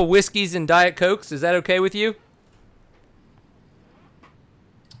a couple whiskeys and Diet Cokes. Is that okay with you?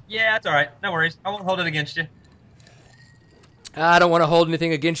 Yeah, that's all right. No worries. I won't hold it against you. I don't want to hold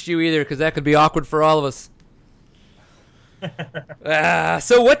anything against you either, because that could be awkward for all of us.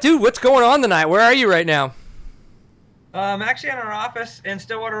 So what, dude? What's going on tonight? Where are you right now? I'm actually in our office in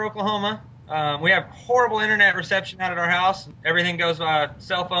Stillwater, Oklahoma. We have horrible internet reception out at our house. Everything goes by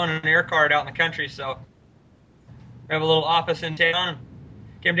cell phone and air card out in the country, so we have a little office in town and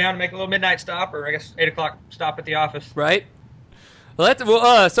came down to make a little midnight stop, or I guess 8 o'clock stop at the office. Right.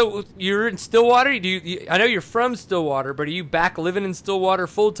 So you're in Stillwater. I know you're from Stillwater, but are you back living in Stillwater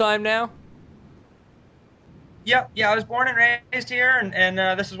full time now? Yep. Yeah, I was born and raised here, and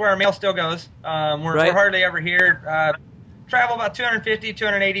this is where our mail still goes. We're hardly ever here. Travel about 250,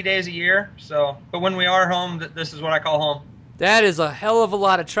 280 days a year. So, but when we are home, this is what I call home. That is a hell of a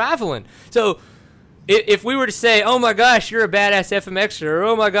lot of traveling. So, if we were to say, "Oh my gosh, you're a badass FMXer," or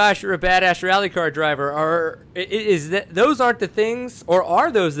 "Oh my gosh, you're a badass rally car driver," or those aren't the things, or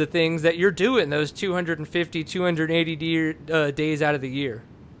are those the things that you're doing those 250, 280 days out of the year?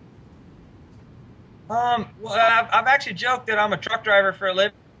 Well, I've actually joked that I'm a truck driver for a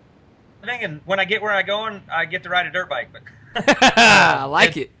living, and when I get where I'm going, I get to ride a dirt bike. But I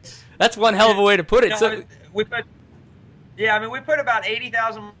like it. That's one hell of a way to put it. We put about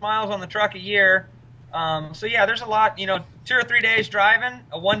 80,000 miles on the truck a year. So yeah, there's a lot, 2 or 3 days driving,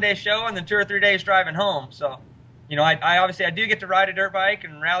 a 1-day show, and then 2 or 3 days driving home. So, I obviously I do get to ride a dirt bike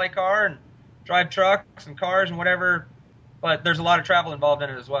and rally car and drive trucks and cars and whatever, but there's a lot of travel involved in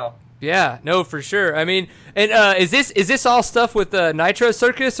it as well. Yeah, no, for sure. I mean, and is this all stuff with Nitro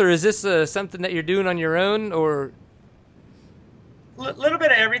Circus, or is this something that you're doing on your own, or? Little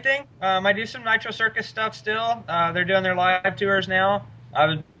bit of everything. I do some Nitro Circus stuff still. They're doing their live tours now.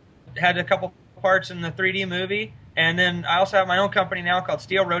 I had a couple parts in the 3D movie, and then I also have my own company now called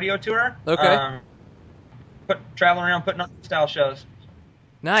Steel Rodeo Tour. Okay. Traveling around putting on style shows.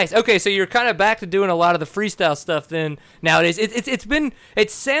 Nice. Okay, so you're kind of back to doing a lot of the freestyle stuff then nowadays.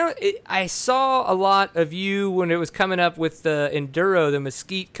 I saw a lot of you when it was coming up with the enduro, the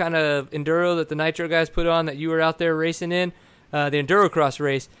Mesquite kind of enduro that the Nitro guys put on that you were out there racing in, the enduro cross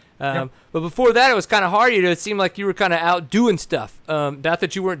race. Yep. But before that, it was kind of hard. It seemed like you were kind of out doing stuff. Not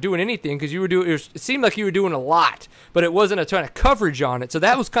that you weren't doing anything, because it seemed like you were doing a lot, but it wasn't a ton of coverage on it. So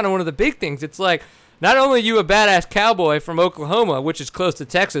that was kind of one of the big things. It's like, not only are you a badass cowboy from Oklahoma, which is close to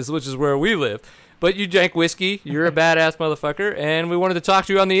Texas, which is where we live, but you drank whiskey, you're a badass motherfucker, and we wanted to talk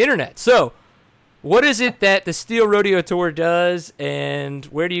to you on the internet. So, what is it that the Steel Rodeo Tour does, and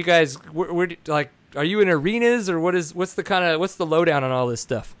where do you guys, are you in arenas, or what's the lowdown on all this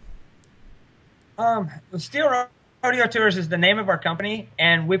stuff? The Steel Rodeo Tours is the name of our company,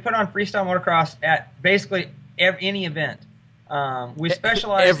 and we put on freestyle motocross at basically any event. We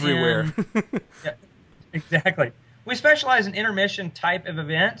specialize everywhere. Yeah, exactly. We specialize in intermission type of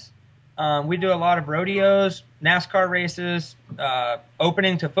events. We do a lot of rodeos, NASCAR races,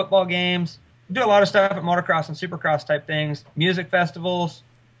 opening to football games. We do a lot of stuff at motocross and supercross type things, music festivals.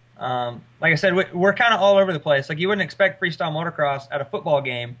 Like I said, we're kind of all over the place. Like, you wouldn't expect freestyle motocross at a football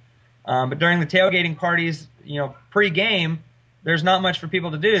game, but during the tailgating parties, pre-game, there's not much for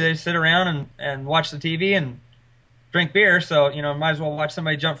people to do. They just sit around and watch the TV and drink beer, so might as well watch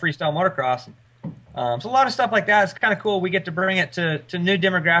somebody jump freestyle motocross. So a lot of stuff like that. It's kind of cool. We get to bring it to new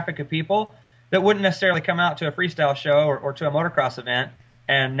demographic of people that wouldn't necessarily come out to a freestyle show or to a motocross event,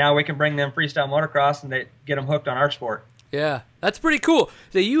 and now we can bring them freestyle motocross and they get them hooked on our sport. Yeah, that's pretty cool.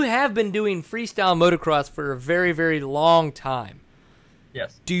 So you have been doing freestyle motocross for a very, very long time.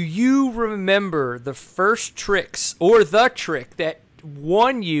 Yes. Do you remember the first tricks or the trick that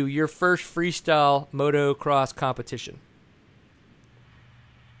won you your first freestyle motocross competition?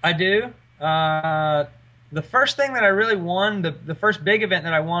 I do. The first thing that I really won, the first big event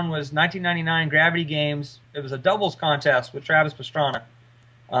that I won was 1999 Gravity Games. It was a doubles contest with Travis Pastrana.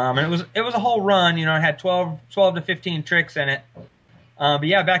 And it was a whole run. It had 12 to 15 tricks in it. But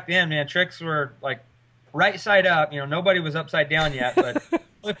yeah, back then, man, tricks were like right side up. Nobody was upside down yet, but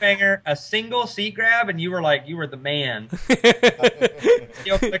cliffhanger, a single seat grab, and you were the man.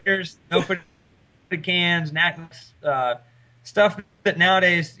 Steel flickers, no footed cans, knacks, stuff that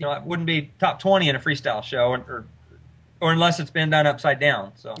nowadays wouldn't be top 20 in a freestyle show, or unless it's been done upside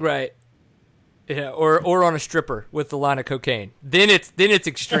down. So right, yeah, or on a stripper with a line of cocaine. Then it's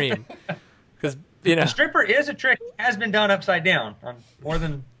extreme, because a stripper is a trick that has been done upside down on more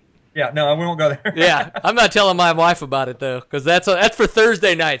than. Yeah, no, we won't go there. Yeah, I'm not telling my wife about it though, because that's for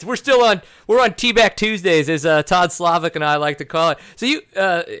Thursday nights. We're on T-Back Tuesdays, as Todd Slavic and I like to call it. So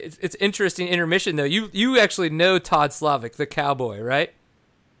it's interesting intermission though. You actually know Todd Slavic, the cowboy, right?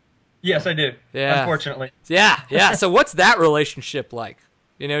 Yes, I do. Yeah, unfortunately. Yeah. So what's that relationship like?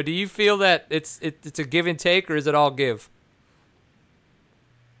 Do you feel that it's a give and take, or is it all give?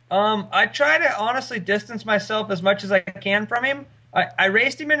 I try to honestly distance myself as much as I can from him. I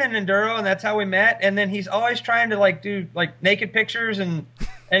raced him in an enduro, and that's how we met. And then he's always trying to do naked pictures, and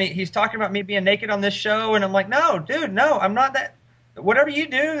he's talking about me being naked on this show, and I'm like, no, dude, no, I'm not that. Whatever you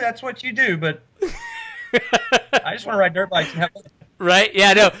do, that's what you do. But I just want to ride dirt bikes and have fun. Right?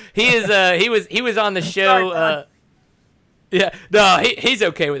 Yeah, no, he is. He was on the show. Yeah, no, he's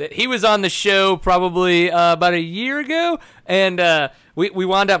okay with it. He was on the show probably about a year ago, and we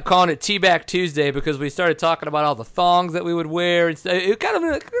wound up calling it T-Back Tuesday because we started talking about all the thongs that we would wear. It got a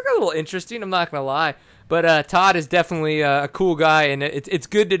little interesting, I'm not going to lie. But Todd is definitely a cool guy, and it's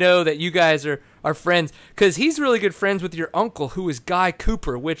good to know that you guys are friends, because he's really good friends with your uncle, who is Guy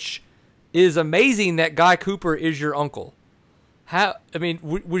Cooper, which is amazing that Guy Cooper is your uncle.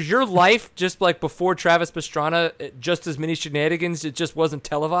 Was your life just like before Travis Pastrana, just as many shenanigans? It just wasn't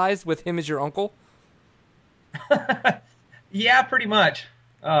televised with him as your uncle? Yeah, pretty much.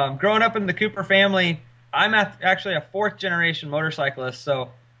 Growing up in the Cooper family, I'm actually a fourth generation motorcyclist.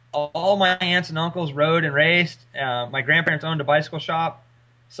 So all my aunts and uncles rode and raced. My grandparents owned a bicycle shop.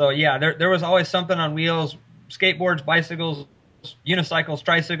 So yeah, there was always something on wheels: skateboards, bicycles, unicycles,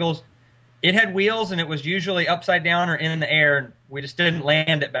 tricycles. it had wheels, and it was usually upside down or in the air, and we just didn't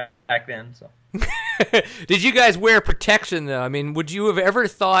land it back then. So. Did you guys wear protection, though? I mean, would you have ever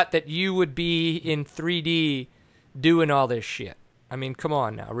thought that you would be in 3D doing all this shit? I mean, come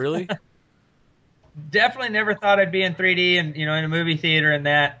on now, really? Definitely never thought I'd be in 3D and, in a movie theater and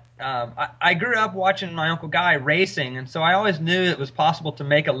that. I grew up watching my Uncle Guy racing, and so I always knew it was possible to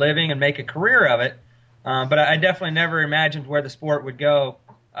make a living and make a career of it. But I definitely never imagined where the sport would go.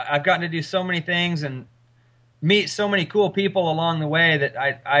 I've gotten to do so many things and meet so many cool people along the way that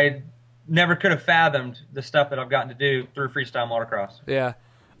I never could have fathomed the stuff that I've gotten to do through freestyle motocross. Yeah.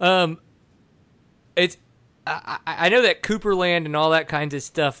 I know that Cooperland and all that kinds of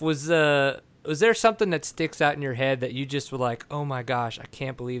stuff was there something that sticks out in your head that you just were like, oh my gosh, I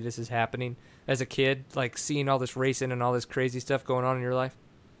can't believe this is happening as a kid, like seeing all this racing and all this crazy stuff going on in your life?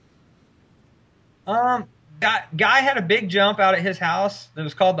 Guy had a big jump out at his house that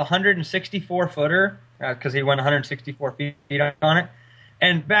was called the 164 footer because he went 164 feet on it.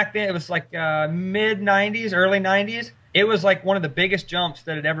 And back then it was like mid 90s, early 90s. It was like one of the biggest jumps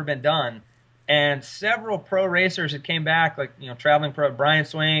that had ever been done. And several pro racers had came back, like, traveling pro, Brian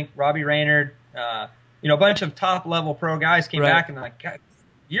Swink, Robbie Raynard, a bunch of top level pro guys came back and they're like, God,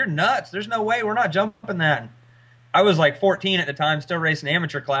 you're nuts. There's no way we're not jumping that. And I was like 14 at the time, still racing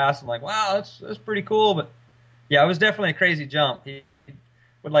amateur class. I'm like, wow, that's pretty cool. But yeah, it was definitely a crazy jump. He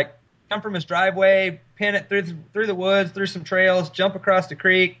would like come from his driveway, pin it through the woods, through some trails, jump across the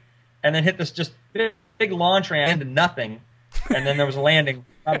creek, and then hit this just big launch ramp into nothing. And then there was a landing.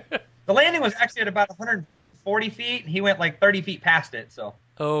 The landing was actually at about 140 feet, and he went like 30 feet past it. So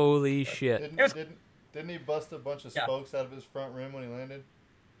holy shit! Didn't he bust a bunch of spokes out of his front rim when he landed?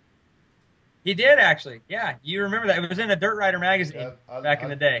 He did, actually. Yeah, you remember that? It was in a Dirt Rider magazine back in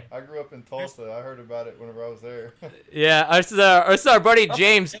the day. I grew up in Tulsa. I heard about it whenever I was there. Yeah, it's our buddy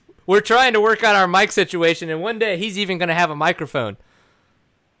James. We're trying to work on our mic situation, and one day he's even going to have a microphone.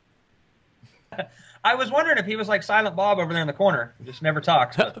 I was wondering if he was like Silent Bob over there in the corner. Just never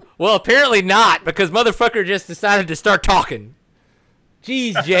talks. Well, apparently not, because motherfucker just decided to start talking.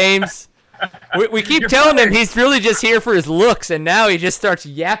 Jeez, James. We keep telling him he's really just here for his looks, and now he just starts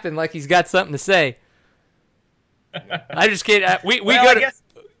yapping like he's got something to say. I just can't.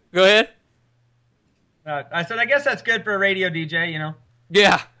 Go ahead. I said, I guess that's good for a radio DJ,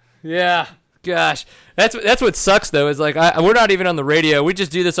 Yeah. Gosh, that's what sucks though. Is like we're not even on the radio. We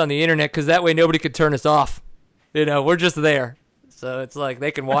just do this on the internet because that way nobody could turn us off. We're just there, so it's like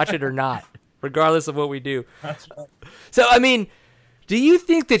they can watch it or not, regardless of what we do. That's right. So I mean, do you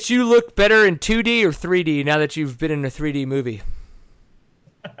think that you look better in 2D or 3D now that you've been in a 3D movie?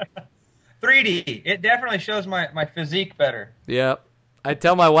 3D. It definitely shows my physique better. Yep. I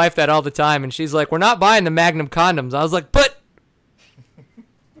tell my wife that all the time, and she's like, "We're not buying the Magnum condoms." I was like, "But."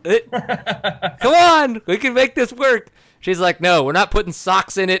 Come on, we can make this work. She's like, no, we're not putting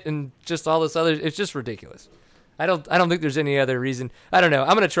socks in it and just all this other. It's just ridiculous. I don't think there's any other reason. I don't know.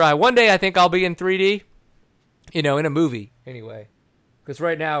 I'm gonna try one day. I think I'll be in 3D. In a movie anyway. Because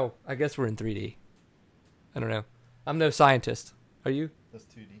right now, I guess we're in 3D. I don't know. I'm no scientist. Are you? That's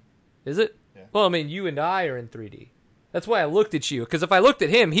 2D. Is it? Yeah. Well, I mean, you and I are in 3D. That's why I looked at you. Because if I looked at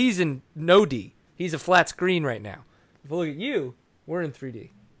him, he's in no D. He's a flat screen right now. If I look at you, we're in 3D.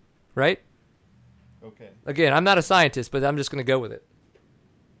 Right? Okay. Again, I'm not a scientist, but I'm just going to go with it.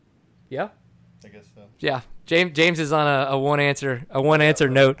 Yeah? I guess so. Yeah. James is on a one answer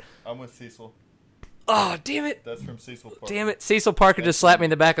note. I'm with Cecil. Oh, damn it. That's from Cecil Parker. Damn it. Cecil Parker just slapped me in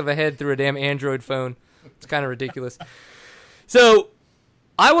the back of the head through a damn Android phone. It's kind of ridiculous. So,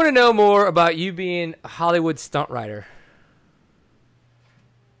 I want to know more about you being a Hollywood stunt rider.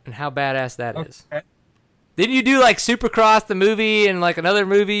 And how badass that is. Didn't you do like Supercross, the movie, and like another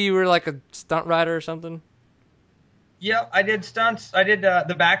movie you were like a stunt rider or something? Yeah, I did stunts. I did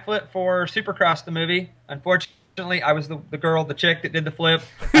the backflip for Supercross, the movie. Unfortunately, I was the chick that did the flip.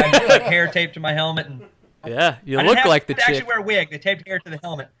 I had like hair taped to my helmet. And yeah, you look like the chick. I actually wear a wig. They taped hair to the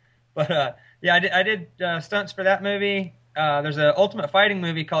helmet. But yeah, I did stunts for that movie. There's an Ultimate Fighting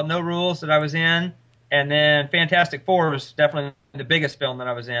movie called No Rules that I was in. And then Fantastic Four was definitely the biggest film that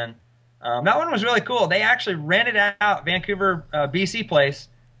I was in. That one was really cool. They actually rented out Vancouver, BC place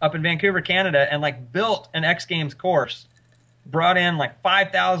up in Vancouver, Canada, and like built an X Games course. Brought in like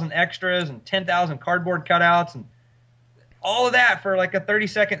 5,000 extras and 10,000 cardboard cutouts and all of that for like a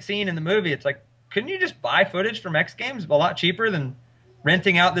 30-second scene in the movie. It's like, couldn't you just buy footage from X Games a lot cheaper than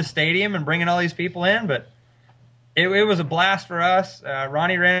renting out this stadium and bringing all these people in? But it was a blast for us.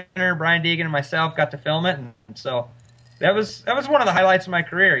 Ronnie Renner, Brian Deegan, and myself got to film it, and so that was one of the highlights of my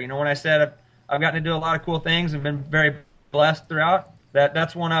career. When I said I've gotten to do a lot of cool things and been very blessed throughout.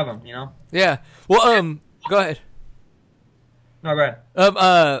 That's one of them, you know. Yeah. Well, go ahead. No, go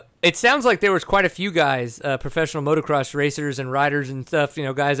ahead. It sounds like there was quite a few guys, professional motocross racers and riders and stuff, you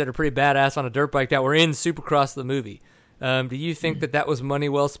know, guys that are pretty badass on a dirt bike that were in Supercross the movie. Do you think that was money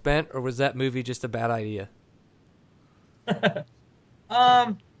well spent, or was that movie just a bad idea? The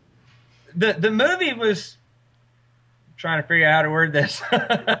movie was, I'm trying to figure out how to word this.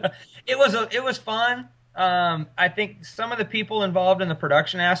 It was fun. I think some of the people involved in the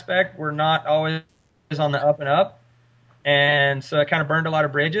production aspect were not always on the up and up, and so it kind of burned a lot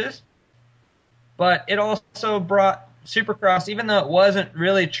of bridges. But it also brought Supercross, even though it wasn't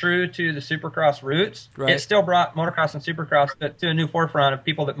really true to the Supercross roots, right. It still brought motocross and Supercross to a new forefront of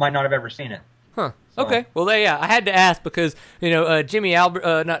people that might not have ever seen it. Huh. So. Okay. Well, yeah, I had to ask because, you know, Jimmy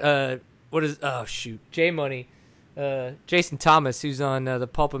Albert, J Money, Jason Thomas, who's on the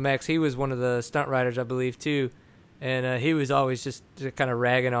Pulp MX, he was one of the stunt riders, I believe, too. And he was always just kind of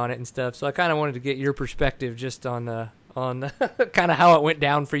ragging on it and stuff. So I kind of wanted to get your perspective just on kind of how it went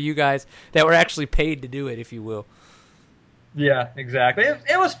down for you guys that were actually paid to do it, if you will. Yeah, exactly.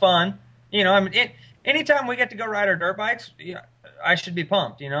 It was fun. You know, I mean, anytime we get to go ride our dirt bikes, I should be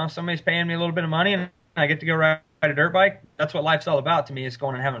pumped. You know, if somebody's paying me a little bit of money and I get to go ride a dirt bike, that's what life's all about to me, is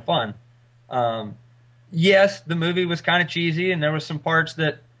going and having fun. Yes, the movie was kind of cheesy, and there was some parts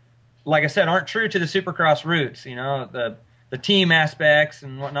that, like I said, aren't true to the Supercross roots. You know, the team aspects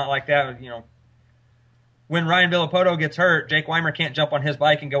and whatnot like that. You know, when Ryan Villapoto gets hurt, Jake Weimer can't jump on his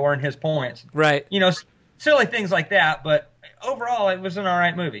bike and go earn his points. Right. You know, silly things like that, but overall, it was an all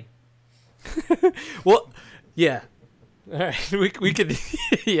right movie. Well, yeah. All right. We could,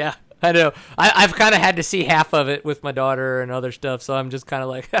 yeah, I know. I've kind of had to see half of it with my daughter and other stuff, so I'm just kind of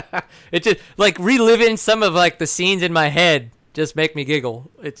like, it's just like reliving some of like the scenes in my head just make me giggle.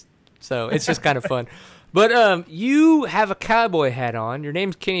 It's just kind of fun. But you have a cowboy hat on. Your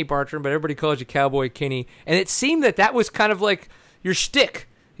name's Kenny Bartram, but everybody calls you Cowboy Kenny. And it seemed that was kind of like your shtick.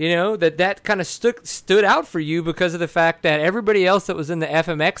 You know, that kind of stood out for you because of the fact that everybody else that was in the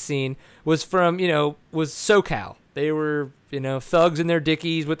FMX scene was from, you know, was SoCal. They were, you know, thugs in their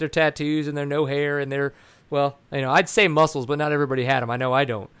dickies with their tattoos and their no hair and their, well, you know, I'd say muscles, but not everybody had them. I know I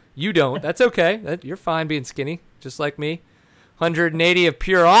don't. You don't. That's okay. You're fine being skinny, just like me. 180 of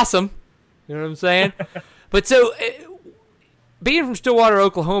pure awesome. You know what I'm saying? But so, being from Stillwater,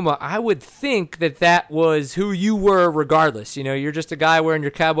 Oklahoma, I would think that was who you were regardless. You know, you're just a guy wearing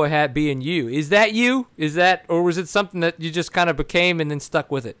your cowboy hat being you. Is that you? Or was it something that you just kind of became and then stuck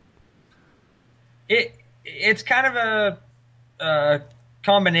with it? It's kind of a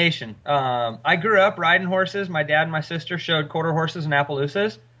combination. I grew up riding horses. My dad and my sister showed quarter horses and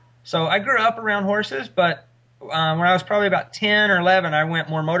Appaloosas. So I grew up around horses, but when I was probably about 10 or 11, I went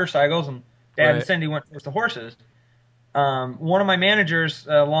more motorcycles, and Dad and Cindy went with the horses. One of my managers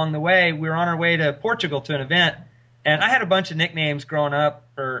along the way, we were on our way to Portugal to an event, and I had a bunch of nicknames growing up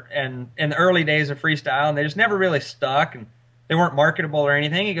and in the early days of freestyle, and they just never really stuck, and they weren't marketable or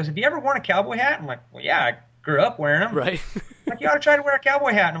anything. He goes, "Have you ever worn a cowboy hat?" I'm like, "Well, yeah, I grew up wearing them." Right. Like, "You ought to try to wear a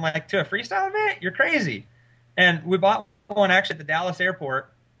cowboy hat." And I'm like, "To a freestyle event? You're crazy." And we bought one actually at the Dallas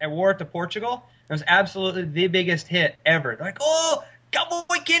airport and wore it to Portugal. It was absolutely the biggest hit ever. They're like, "Oh,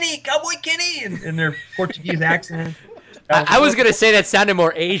 Cowboy Kenny," in their Portuguese accent. I was going to say that sounded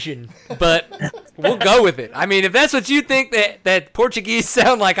more Asian, but we'll go with it. I mean, if that's what you think that Portuguese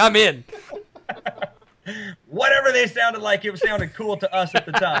sound like, I'm in. Whatever they sounded like, it sounded cool to us at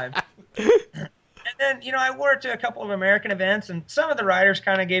the time. And then, you know, I wore it to a couple of American events, and some of the riders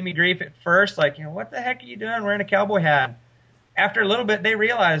kind of gave me grief at first, like, you know, "What the heck are you doing wearing a cowboy hat?" After a little bit, they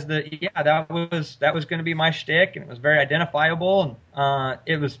realized that, yeah, that was going to be my shtick, and it was very identifiable, and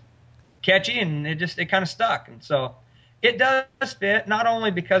it was catchy, and it kind of stuck. And so it does fit, not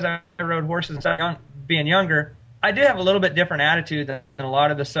only because I rode horses being younger. I do have a little bit different attitude than a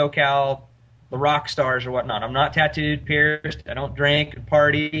lot of the SoCal, the rock stars or whatnot. I'm not tattooed, pierced. I don't drink and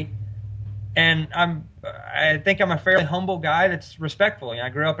party. And I think I'm a fairly humble guy that's respectful. You know, I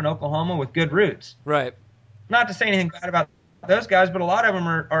grew up in Oklahoma with good roots. Right. Not to say anything bad about those guys, but a lot of them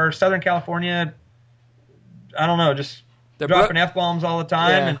are Southern California, I don't know, just dropping F-bombs all the time.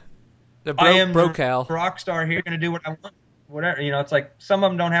 Yeah. And I am bro-cal. a rock star here, going to do what I want, whatever. You know, it's like some of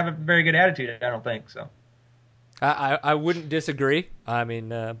them don't have a very good attitude, I don't think, so. I wouldn't disagree. I mean,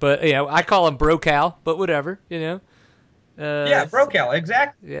 but, you know, I call them bro-cal, but whatever, you know. Yeah, bro-cal,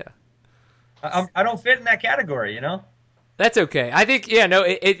 exactly. Yeah. I don't fit in that category, you know. That's okay. I think, yeah, no,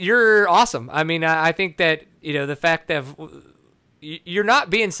 you're awesome. I mean, I think that, you know, the fact that you're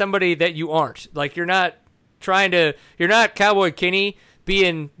not being somebody that you aren't. Like, you're not Cowboy Kenny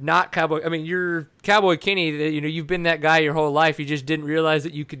being not Cowboy. I mean, you're Cowboy Kenny. You've been that guy your whole life. You just didn't realize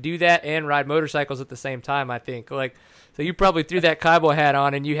that you could do that and ride motorcycles at the same time. I think so. You probably threw that cowboy hat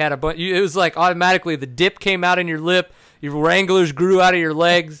on, and you had a bunch. It was like automatically the dip came out in your lip, your wranglers grew out of your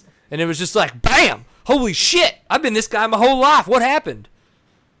legs, and it was just like bam! Holy shit! I've been this guy my whole life. What happened?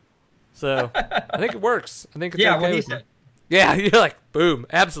 So I think it works. I think it's okay what he with said. me. Yeah, you're like boom,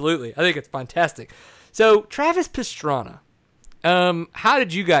 absolutely. I think it's fantastic. So Travis Pastrana. How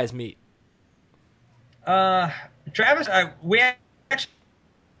did you guys meet? Travis, we actually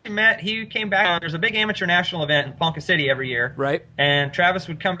met. He came back. There's a big amateur national event in Ponca City every year. Right. And Travis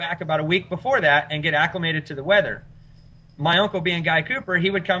would come back about a week before that and get acclimated to the weather. My uncle, being Guy Cooper,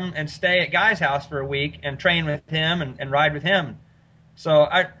 he would come and stay at Guy's house for a week and train with him and ride with him. So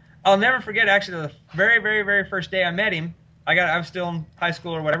I'll never forget, actually, the very, very, very first day I met him. I was still in high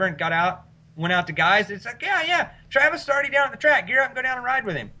school or whatever, and got out, went out to Guy's. It's like, yeah, Travis is already down at the track. Gear up and go down and ride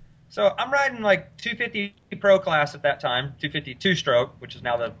with him. So I'm riding like 250 Pro class at that time, 250 two-stroke, which is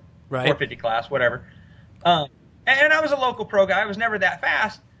now the 450 class, whatever. And I was a local pro guy. I was never that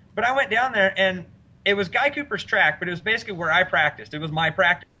fast, but I went down there, and it was Guy Cooper's track, but it was basically where I practiced. It was my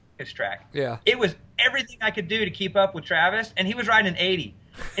practice track. Yeah. It was everything I could do to keep up with Travis, and he was riding an 80.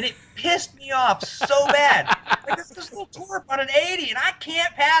 And it pissed me off so bad. Like, this little torp on an 80, and I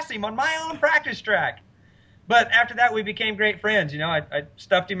can't pass him on my own practice track. But after that, we became great friends. I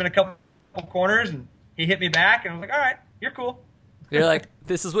stuffed him in a couple corners, and he hit me back, and I was like, all right, you're cool. You're like,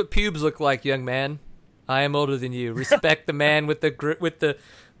 this is what pubes look like, young man. I am older than you. Respect the man with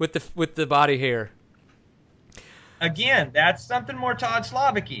the body hair. Again, that's something more Todd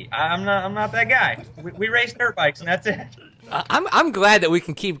Slavicky. I'm not that guy. We race dirt bikes, and that's it. I'm glad that we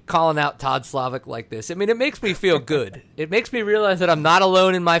can keep calling out Todd Slavic like this. I mean, it makes me feel good. It makes me realize that I'm not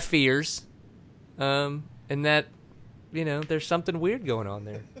alone in my fears, and that, there's something weird going on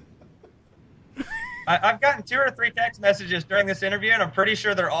there. I've gotten 2 or 3 text messages during this interview, and I'm pretty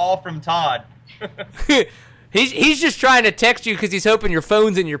sure they're all from Todd. He's just trying to text you because he's hoping your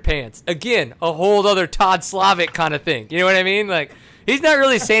phone's in your pants. Again, a whole other Todd Slavic kind of thing. You know what I mean? Like, he's not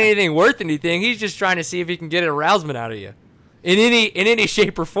really saying anything worth anything. He's just trying to see if he can get an arousement out of you in any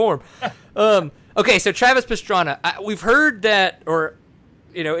shape or form. Okay, so Travis Pastrana, we've heard that, or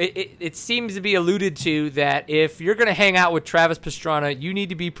it seems to be alluded to that if you're going to hang out with Travis Pastrana, you need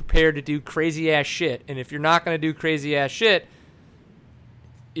to be prepared to do crazy ass shit. And if you're not going to do crazy ass shit,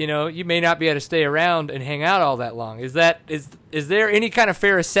 you may not be able to stay around and hang out all that long. Is there any kind of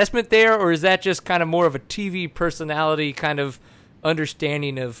fair assessment there, or is that just kind of more of a TV personality kind of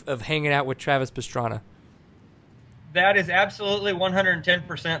understanding of hanging out with Travis Pastrana? That is absolutely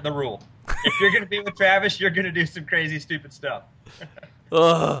 110% the rule. If you're going to be with Travis, you're going to do some crazy, stupid stuff.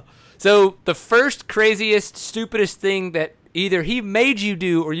 Ugh. So the first craziest, stupidest thing that either he made you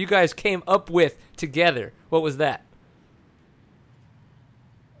do or you guys came up with together, what was that?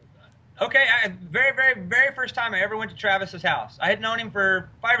 Okay, very, very, very first time I ever went to Travis's house. I had known him for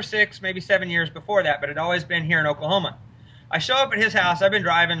 5 or 6, maybe 7 years before that, but had always been here in Oklahoma. I show up at his house. I've been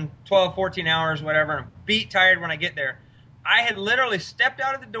driving 12, 14 hours, whatever, and I'm beat tired when I get there. I had literally stepped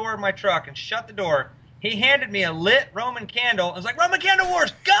out of the door of my truck and shut the door. He handed me a lit Roman candle. I was like, Roman Candle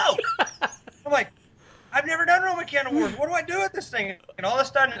Wars, go! I'm like, I've never done Roman Candle Wars. What do I do with this thing? And all of a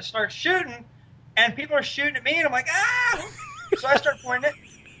sudden it starts shooting, and people are shooting at me, and I'm like, ah! So I start pointing it.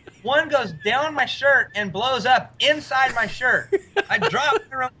 One goes down my shirt and blows up inside my shirt. I drop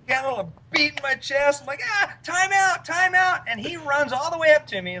the Roman candle, I'm beating my chest. I'm like, time out, time out. And he runs all the way up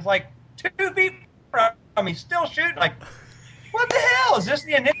to me. He's like 2 feet from me, still shooting. Like, what the hell? Is this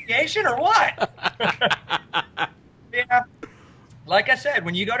the initiation or what? Yeah. Like I said,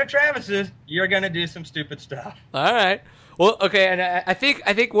 when you go to Travis's, you're going to do some stupid stuff. All right. Well, okay, and I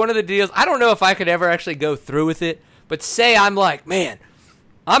think one of the deals, I don't know if I could ever actually go through with it, but say I'm like, man,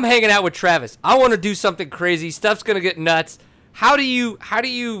 I'm hanging out with Travis. I want to do something crazy. Stuff's going to get nuts. How do you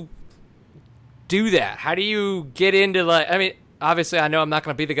do that? How do you get into, like, I mean, obviously I know I'm not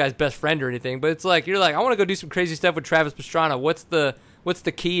going to be the guy's best friend or anything, but it's like, you're like, I want to go do some crazy stuff with Travis Pastrana. What's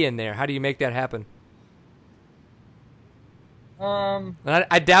the key in there? How do you make that happen?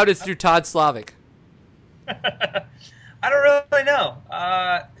 I doubt it's through Todd Slavic. I don't really know.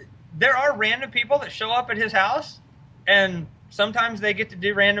 There are random people that show up at his house, and sometimes they get to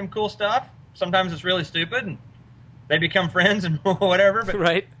do random cool stuff. Sometimes it's really stupid, and they become friends and whatever. But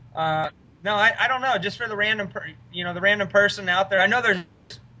right. No, I don't know. Just for the random, the random person out there. I know there's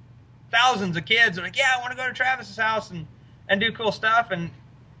thousands of kids that are like, yeah, I want to go to Travis's house and do cool stuff. And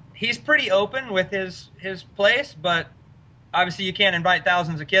he's pretty open with his place, but obviously you can't invite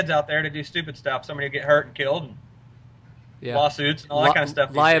thousands of kids out there to do stupid stuff. Somebody will get hurt and killed. lawsuits and all that kind of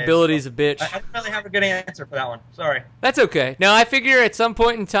stuff. Liability's a bitch. I don't really have a good answer for that one. Sorry. That's okay. No, I figure at some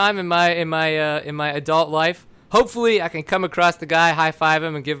point in time in my adult life, hopefully I can come across the guy, high five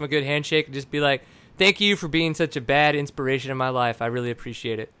him, and give him a good handshake, and just be like, "Thank you for being such a bad inspiration in my life. I really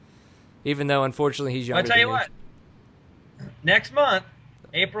appreciate it." Even though, unfortunately, he's younger. I'll tell you than what. Next month,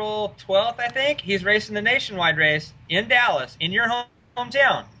 April 12th, I think, he's racing the nationwide race in Dallas, in your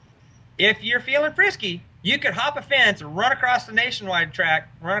hometown. If you're feeling frisky, you could hop a fence, run across the nationwide track,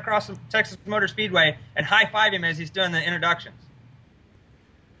 run across the Texas Motor Speedway, and high-five him as he's doing the introductions.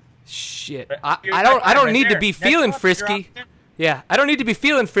 Shit. I don't need to be feeling frisky. Yeah, I don't need to be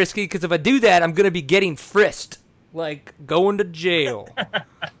feeling frisky, because if I do that, I'm going to be getting frisked. Like, going to jail.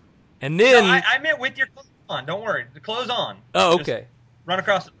 And then... No, I meant with your clothes on. Don't worry. The clothes on. Oh, okay. Just run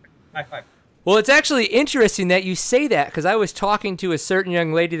across the high-five. Well, it's actually interesting that you say that, because I was talking to a certain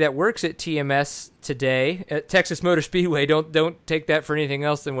young lady that works at TMS today at Texas Motor Speedway. Don't take that for anything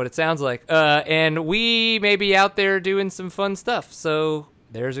else than what it sounds like. And we may be out there doing some fun stuff. So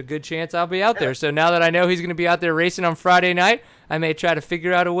there's a good chance I'll be out there. So now that I know he's going to be out there racing on Friday night, I may try to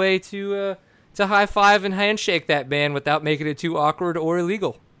figure out a way to high five and handshake that man without making it too awkward or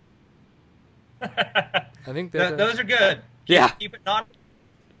illegal. I think that those are good. Keep it not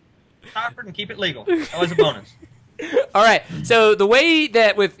awkward and keep it legal. That was a bonus. All right. So the way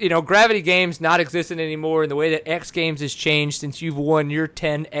that with Gravity Games not existing anymore, and the way that X Games has changed since you've won your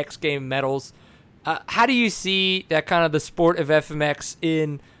 10 X Game medals, how do you see that kind of the sport of FMX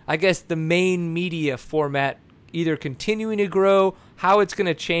in, I guess, the main media format either continuing to grow, how it's going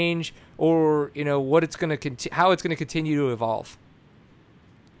to change, or what it's going to how it's going to continue to evolve?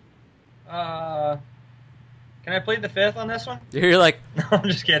 Can I plead the fifth on this one? You're like, no, I'm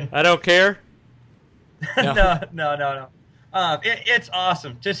just kidding. I don't care. No. It's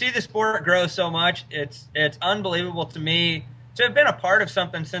awesome to see the sport grow so much. It's unbelievable to me to have been a part of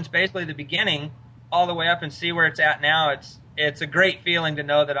something since basically the beginning, all the way up and see where it's at now. It's a great feeling to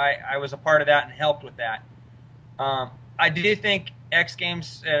know that I was a part of that and helped with that. I do think X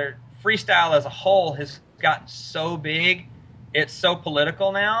Games freestyle as a whole has gotten so big. It's so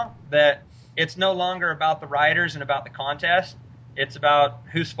political now that it's no longer about the riders and about the contest. It's about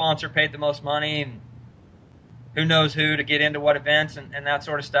whose sponsor paid the most money and who knows who to get into what events and that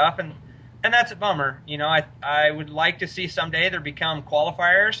sort of stuff. And that's a bummer. I would like to see someday there become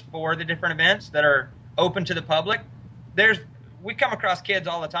qualifiers for the different events that are open to the public. We come across kids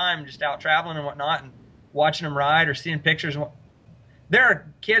all the time just out traveling and whatnot and watching them ride or seeing pictures. There are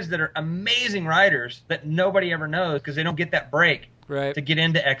kids that are amazing riders that nobody ever knows because they don't get that break to get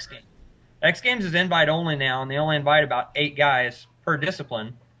into X Games. X Games is invite only now, and they only invite about 8 guys per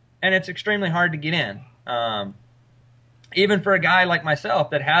discipline, and it's extremely hard to get in. Even for a guy like myself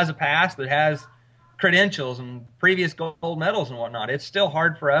that has a past, that has credentials and previous gold medals and whatnot, it's still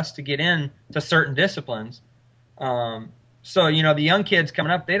hard for us to get in to certain disciplines. So the young kids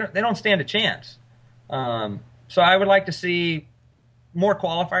coming up, they don't stand a chance. So I would like to see more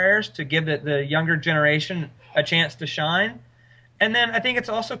qualifiers to give the younger generation a chance to shine. And then I think it's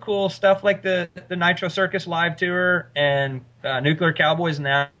also cool stuff like the Nitro Circus live tour and Nuclear Cowboys and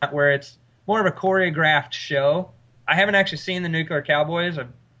that, where it's more of a choreographed show. I haven't actually seen the Nuclear Cowboys.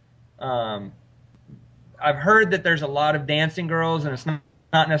 I've heard that there's a lot of dancing girls, and it's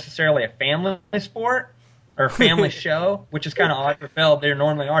not necessarily a family sport or family show, which is kind of odd for Phil. They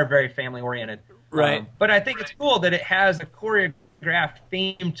normally are very family oriented. Right. But I think it's cool that it has a choreographed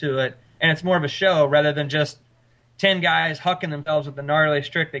theme to it, and it's more of a show rather than just 10 guys hucking themselves with the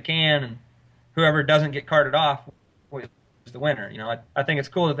gnarliest trick they can, and whoever doesn't get carted off is the winner. I think it's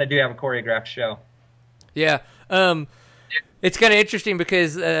cool that they do have a choreographed show. Yeah. It's kind of interesting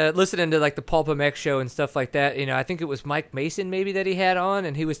because listening to like the Pulp MX show and stuff like that, I think it was Mike Mason maybe that he had on,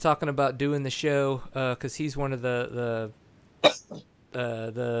 and he was talking about doing the show because he's one of the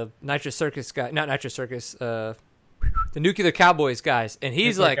Nitro Circus guy, not Nitro Circus, the Nuclear Cowboys guys, and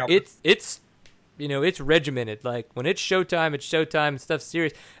he's Nuclear like Cowboys. It's regimented. Like, when it's showtime, and stuff's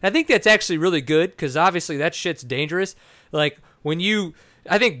serious. And I think that's actually really good, because obviously that shit's dangerous. Like,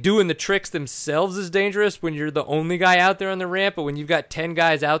 I think doing the tricks themselves is dangerous when you're the only guy out there on the ramp, but when you've got 10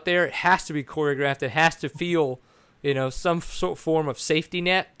 guys out there, it has to be choreographed. It has to feel, some sort of form of safety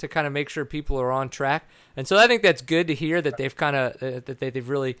net to kind of make sure people are on track. And so I think that's good to hear that they've kind of, they've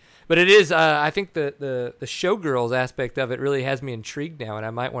really, but it is, I think the showgirls aspect of it really has me intrigued now, and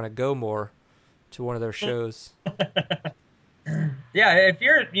I might want to go more to one of their shows. Yeah, if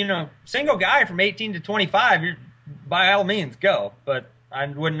you're, single guy from 18 to 25, you're by all means go. But I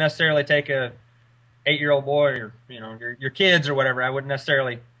wouldn't necessarily take a 8-year-old boy or your kids or whatever. I wouldn't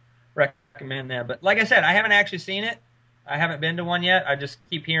necessarily recommend that. But like I said, I haven't actually seen it. I haven't been to one yet. I just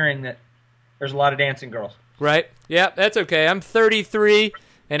keep hearing that there's a lot of dancing girls. Right? Yeah, that's okay. I'm 33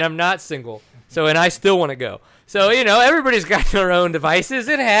 and I'm not single. So, and I still want to go. So, everybody's got their own devices.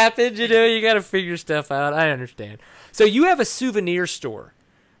 It happens, you got to figure stuff out. I understand. So you have a souvenir store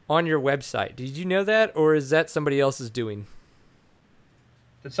on your website. Did you know that, or is that somebody else's doing?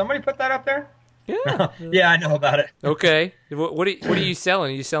 Did somebody put that up there? Yeah. Yeah, I know about it. Okay. What are you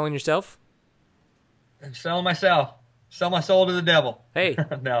selling? Are you selling yourself? I'm selling myself. Sell my soul to the devil. Hey.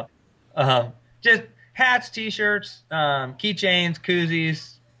 No. Just hats, T-shirts, keychains,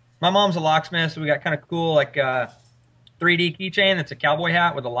 koozies. My mom's a locksmith, so we got kind of cool 3D keychain. It's a cowboy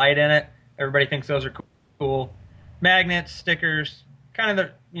hat with a light in it. Everybody thinks those are cool. Magnets, stickers, kind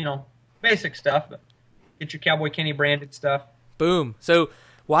of the basic stuff. But get your Cowboy Kenny branded stuff. Boom. So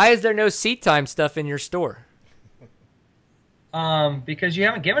why is there no seat time stuff in your store? Because you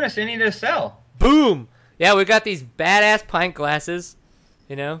haven't given us any to sell. Boom. Yeah, we got these badass pint glasses.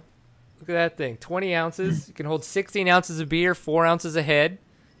 Look at that thing. 20 ounces. You can hold 16 ounces of beer, 4 ounces a head.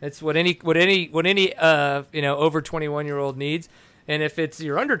 That's what any over 21-year-old needs. And if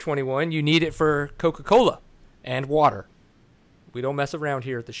you're under 21, you need it for Coca-Cola and water. We don't mess around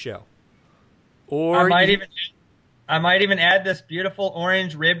here at the show. Or I might even add this beautiful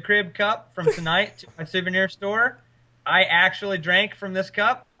orange rib crib cup from tonight to my souvenir store. I actually drank from this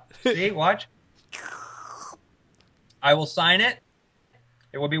cup. See, watch. I will sign it.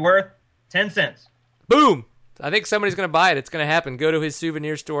 It will be worth 10 cents. Boom. I think somebody's going to buy it. It's going to happen. Go to his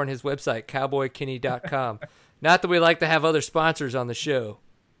souvenir store on his website, cowboykenny.com. Not that we like to have other sponsors on the show,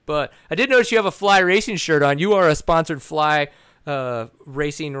 but I did notice you have a Fly Racing shirt on. You are a sponsored Fly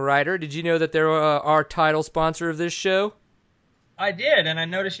racing rider. Did you know that they're our title sponsor of this show? I did, and I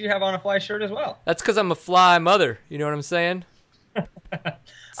noticed you have on a Fly shirt as well. That's because I'm a Fly mother. You know what I'm saying?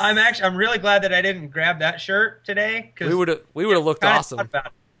 I'm really glad that I didn't grab that shirt today. We would have looked awesome.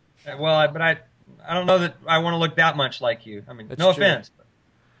 Well, but I don't know that I want to look that much like you. I mean, That's no true. offense.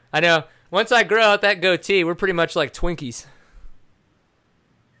 I know. Once I grow out that goatee, we're pretty much like Twinkies.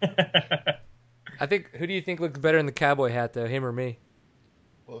 I think. Who do you think looks better in the cowboy hat, though, him or me?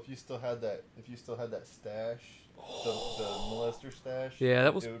 Well, if you still had that stash, the molester stash, yeah,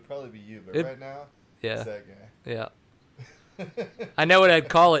 it would probably be you. But right now, it's that guy. Yeah. I know what I'd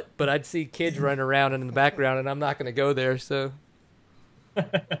call it, but I'd see kids running around in the background, and I'm not going to go there, so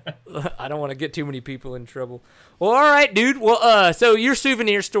I don't want to get too many people in trouble. Well, all right, dude. Well, so your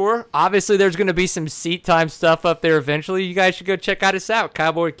souvenir store, obviously there's going to be some seat time stuff up there eventually. You guys should go check out his site,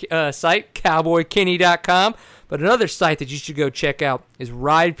 cowboykenny.com. But another site that you should go check out is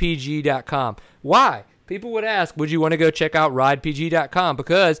ridepg.com. Why? People would ask, would you want to go check out ridepg.com?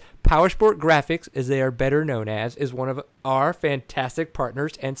 Because Powersport Graphics, as they are better known as, is one of our fantastic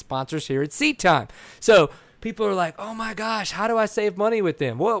partners and sponsors here at Seat Time. So people are like, oh my gosh, how do I save money with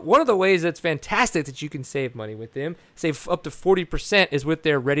them? Well, one of the ways that's fantastic that you can save money with them, save up to 40%, is with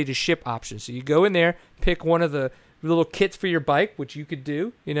their ready-to-ship option. So you go in there, pick one of the little kits for your bike, which you could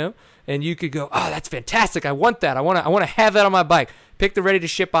do, and you could go, oh, that's fantastic. I want that. I want to have that on my bike. Pick the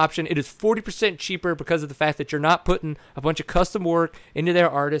ready-to-ship option. It is 40% cheaper because of the fact that you're not putting a bunch of custom work into their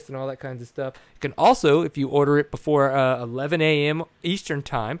artists and all that kinds of stuff. You can also, if you order it before 11 a.m. Eastern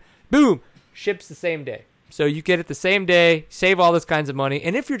time, boom, ships the same day. So you get it the same day, save all this kinds of money.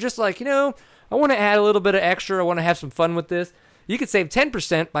 And if you're just like, I want to add a little bit of extra, I want to have some fun with this, you can save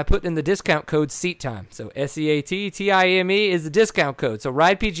 10% by putting in the discount code SEATTIME. So SEATTIME is the discount code. So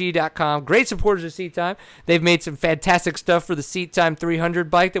ridepg.com, great supporters of Seat Time. They've made some fantastic stuff for the Seat Time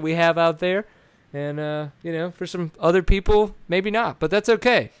 300 bike that we have out there. And, for some other people, maybe not. But that's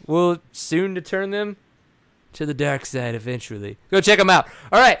okay. We'll soon to turn them to the dark side eventually. Go check them out.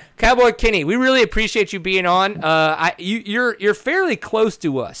 All right, Cowboy Kenny, we really appreciate you being on. You're fairly close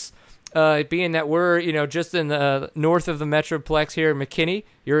to us. Being that we're, just in the north of the Metroplex here in McKinney.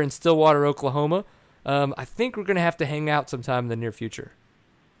 You're in Stillwater, Oklahoma. I think we're going to have to hang out sometime in the near future.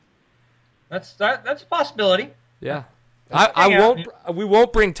 That's a possibility. Yeah. We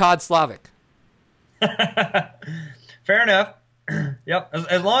won't bring Todd Slavic. Fair enough. Yep.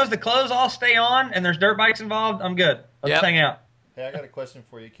 As long as the clothes all stay on and there's dirt bikes involved, I'm good. Let's hang out. Hey, I got a question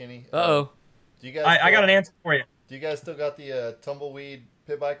for you, Kenny. Uh-oh. Do you guys? I got an answer for you. Do you guys still got the tumbleweed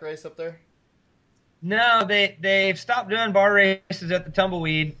pit bike race up there? No, they've stopped doing bar races at the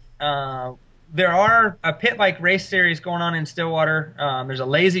Tumbleweed. There are a pit bike race series going on in Stillwater. There's a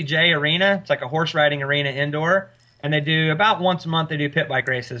Lazy J arena. It's like a horse riding arena indoor, and they do about once a month. They do pit bike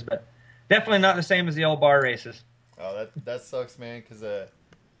races, but definitely not the same as the old bar races. Oh, that sucks, man. Because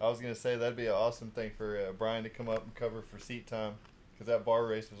I was gonna say that'd be an awesome thing for Brian to come up and cover for Seat Time, because that bar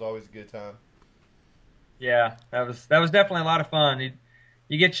race was always a good time. Yeah, that was definitely a lot of fun.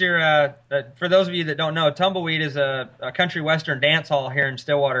 You get your for those of you that don't know, Tumbleweed is a country western dance hall here in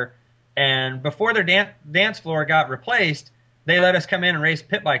Stillwater, and before their dance floor got replaced, they let us come in and race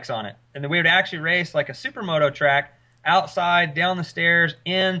pit bikes on it, and then we would actually race like a supermoto track outside, down the stairs,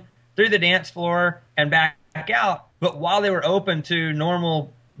 in through the dance floor, and back out. But while they were open to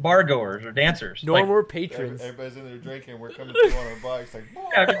normal bar goers or dancers, normal patrons. Everybody's in there drinking. We're coming through on our bikes. Like,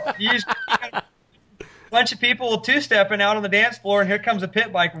 yeah, you just got a bunch of people two-stepping out on the dance floor, and here comes a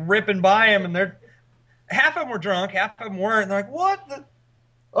pit bike ripping by them, and they're half of them were drunk, half of them weren't. And they're like, "What?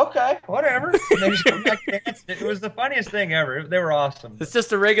 Okay, whatever." And they just come back dancing. It was the funniest thing ever. They were awesome. It's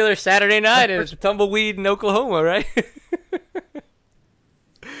just a regular Saturday night at Tumbleweed in Oklahoma, right?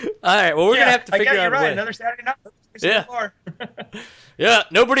 All right. Well, we're gonna have to figure out a way. Another Saturday night. Yeah. Yeah.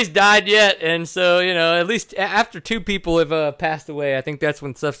 Nobody's died yet, and so at least after 2 people have passed away, I think that's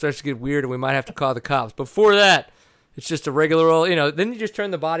when stuff starts to get weird, and we might have to call the cops. Before that, it's just a regular old. Then you just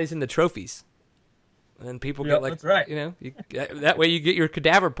turn the bodies into trophies, and then people get like, that's right. That way you get your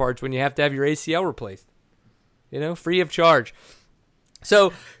cadaver parts when you have to have your ACL replaced. Free of charge.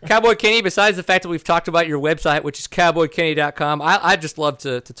 So, Cowboy Kenny, besides the fact that we've talked about your website, which is cowboykenny.com, I just love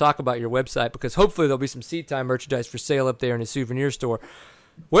to talk about your website because hopefully there'll be some Seat Time merchandise for sale up there in the souvenir store.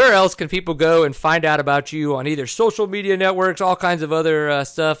 Where else can people go and find out about you on either social media networks, all kinds of other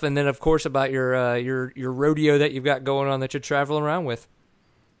stuff, and then, of course, about your rodeo that you've got going on that you're traveling around with?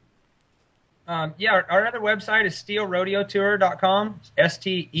 Our other website is steelrodeotour.com,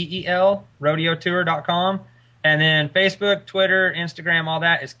 STEEL, rodeotour.com. And then Facebook, Twitter, Instagram, all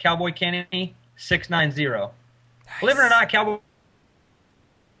that is Cowboy Kenny 690. Nice. Believe it or not, Cowboy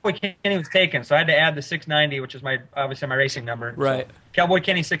Kenny was taken, so I had to add the 690, which is obviously my racing number. Right. So Cowboy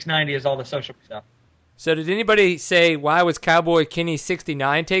Kenny 690 is all the social stuff. So did anybody say why was Cowboy Kenny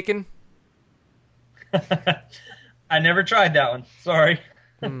 69 taken? I never tried that one. Sorry.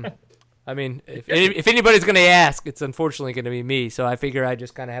 I mean, if anybody's going to ask, it's unfortunately going to be me, so I figure I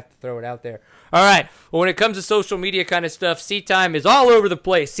just kind of have to throw it out there. All right, well, when it comes to social media kind of stuff, Seat Time is all over the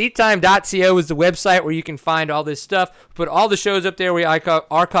place. SeatTime.co is the website where you can find all this stuff. We put all the shows up there. We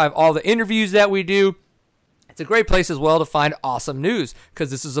archive all the interviews that we do. It's a great place as well to find awesome news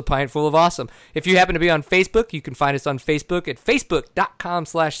because this is a pint full of awesome. If you happen to be on Facebook, you can find us on Facebook at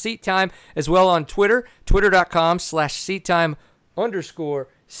facebook.com/SeatTime, as well on Twitter,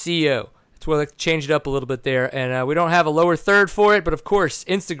 twitter.com/SeatTime_CO. That's where they changed it up a little bit there. And we don't have a lower third for it, but of course,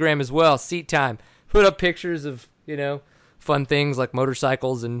 Instagram as well, Seat Time. Put up pictures of, fun things like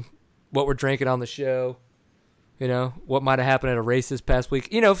motorcycles and what we're drinking on the show. What might have happened at a race this past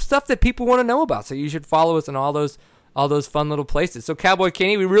week. Stuff that people want to know about. So you should follow us in all those fun little places. So Cowboy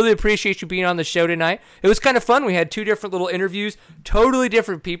Kenny, we really appreciate you being on the show tonight. It was kind of fun. We had 2 different little interviews, totally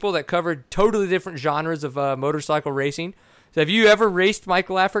different people that covered totally different genres of motorcycle racing. So have you ever raced Mike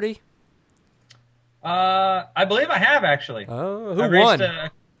Lafferty? I believe I have, actually. Oh, who won?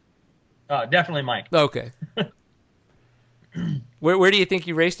 Definitely Mike. Okay. Where do you think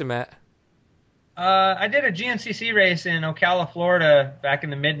you raced him at? I did a GNCC race in Ocala, Florida back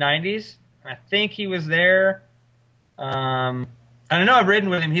in the mid-'90s. I think he was there. I don't know, I've ridden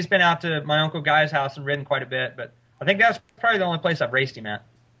with him. He's been out to my Uncle Guy's house and ridden quite a bit, but I think that's probably the only place I've raced him at.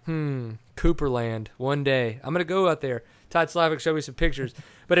 Cooperland. One day. I'm going to go out there. Todd Slavic showed me some pictures.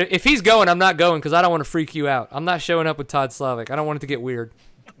 But if he's going, I'm not going because I don't want to freak you out. I'm not showing up with Todd Slavic. I don't want it to get weird.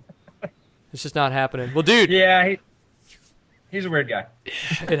 It's just not happening. Well, dude. Yeah, he's a weird guy.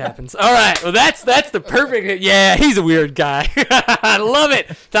 It happens. All right. Well, that's the perfect. Yeah, he's a weird guy. I love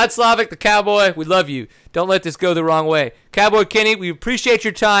it. Todd Slavic, the Cowboy, we love you. Don't let this go the wrong way. Cowboy Kenny, we appreciate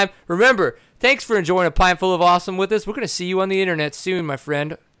your time. Remember, thanks for enjoying a pint full of awesome with us. We're going to see you on the internet soon, my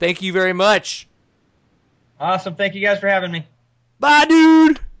friend. Thank you very much. Awesome. Thank you guys for having me. Bye,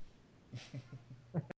 dude.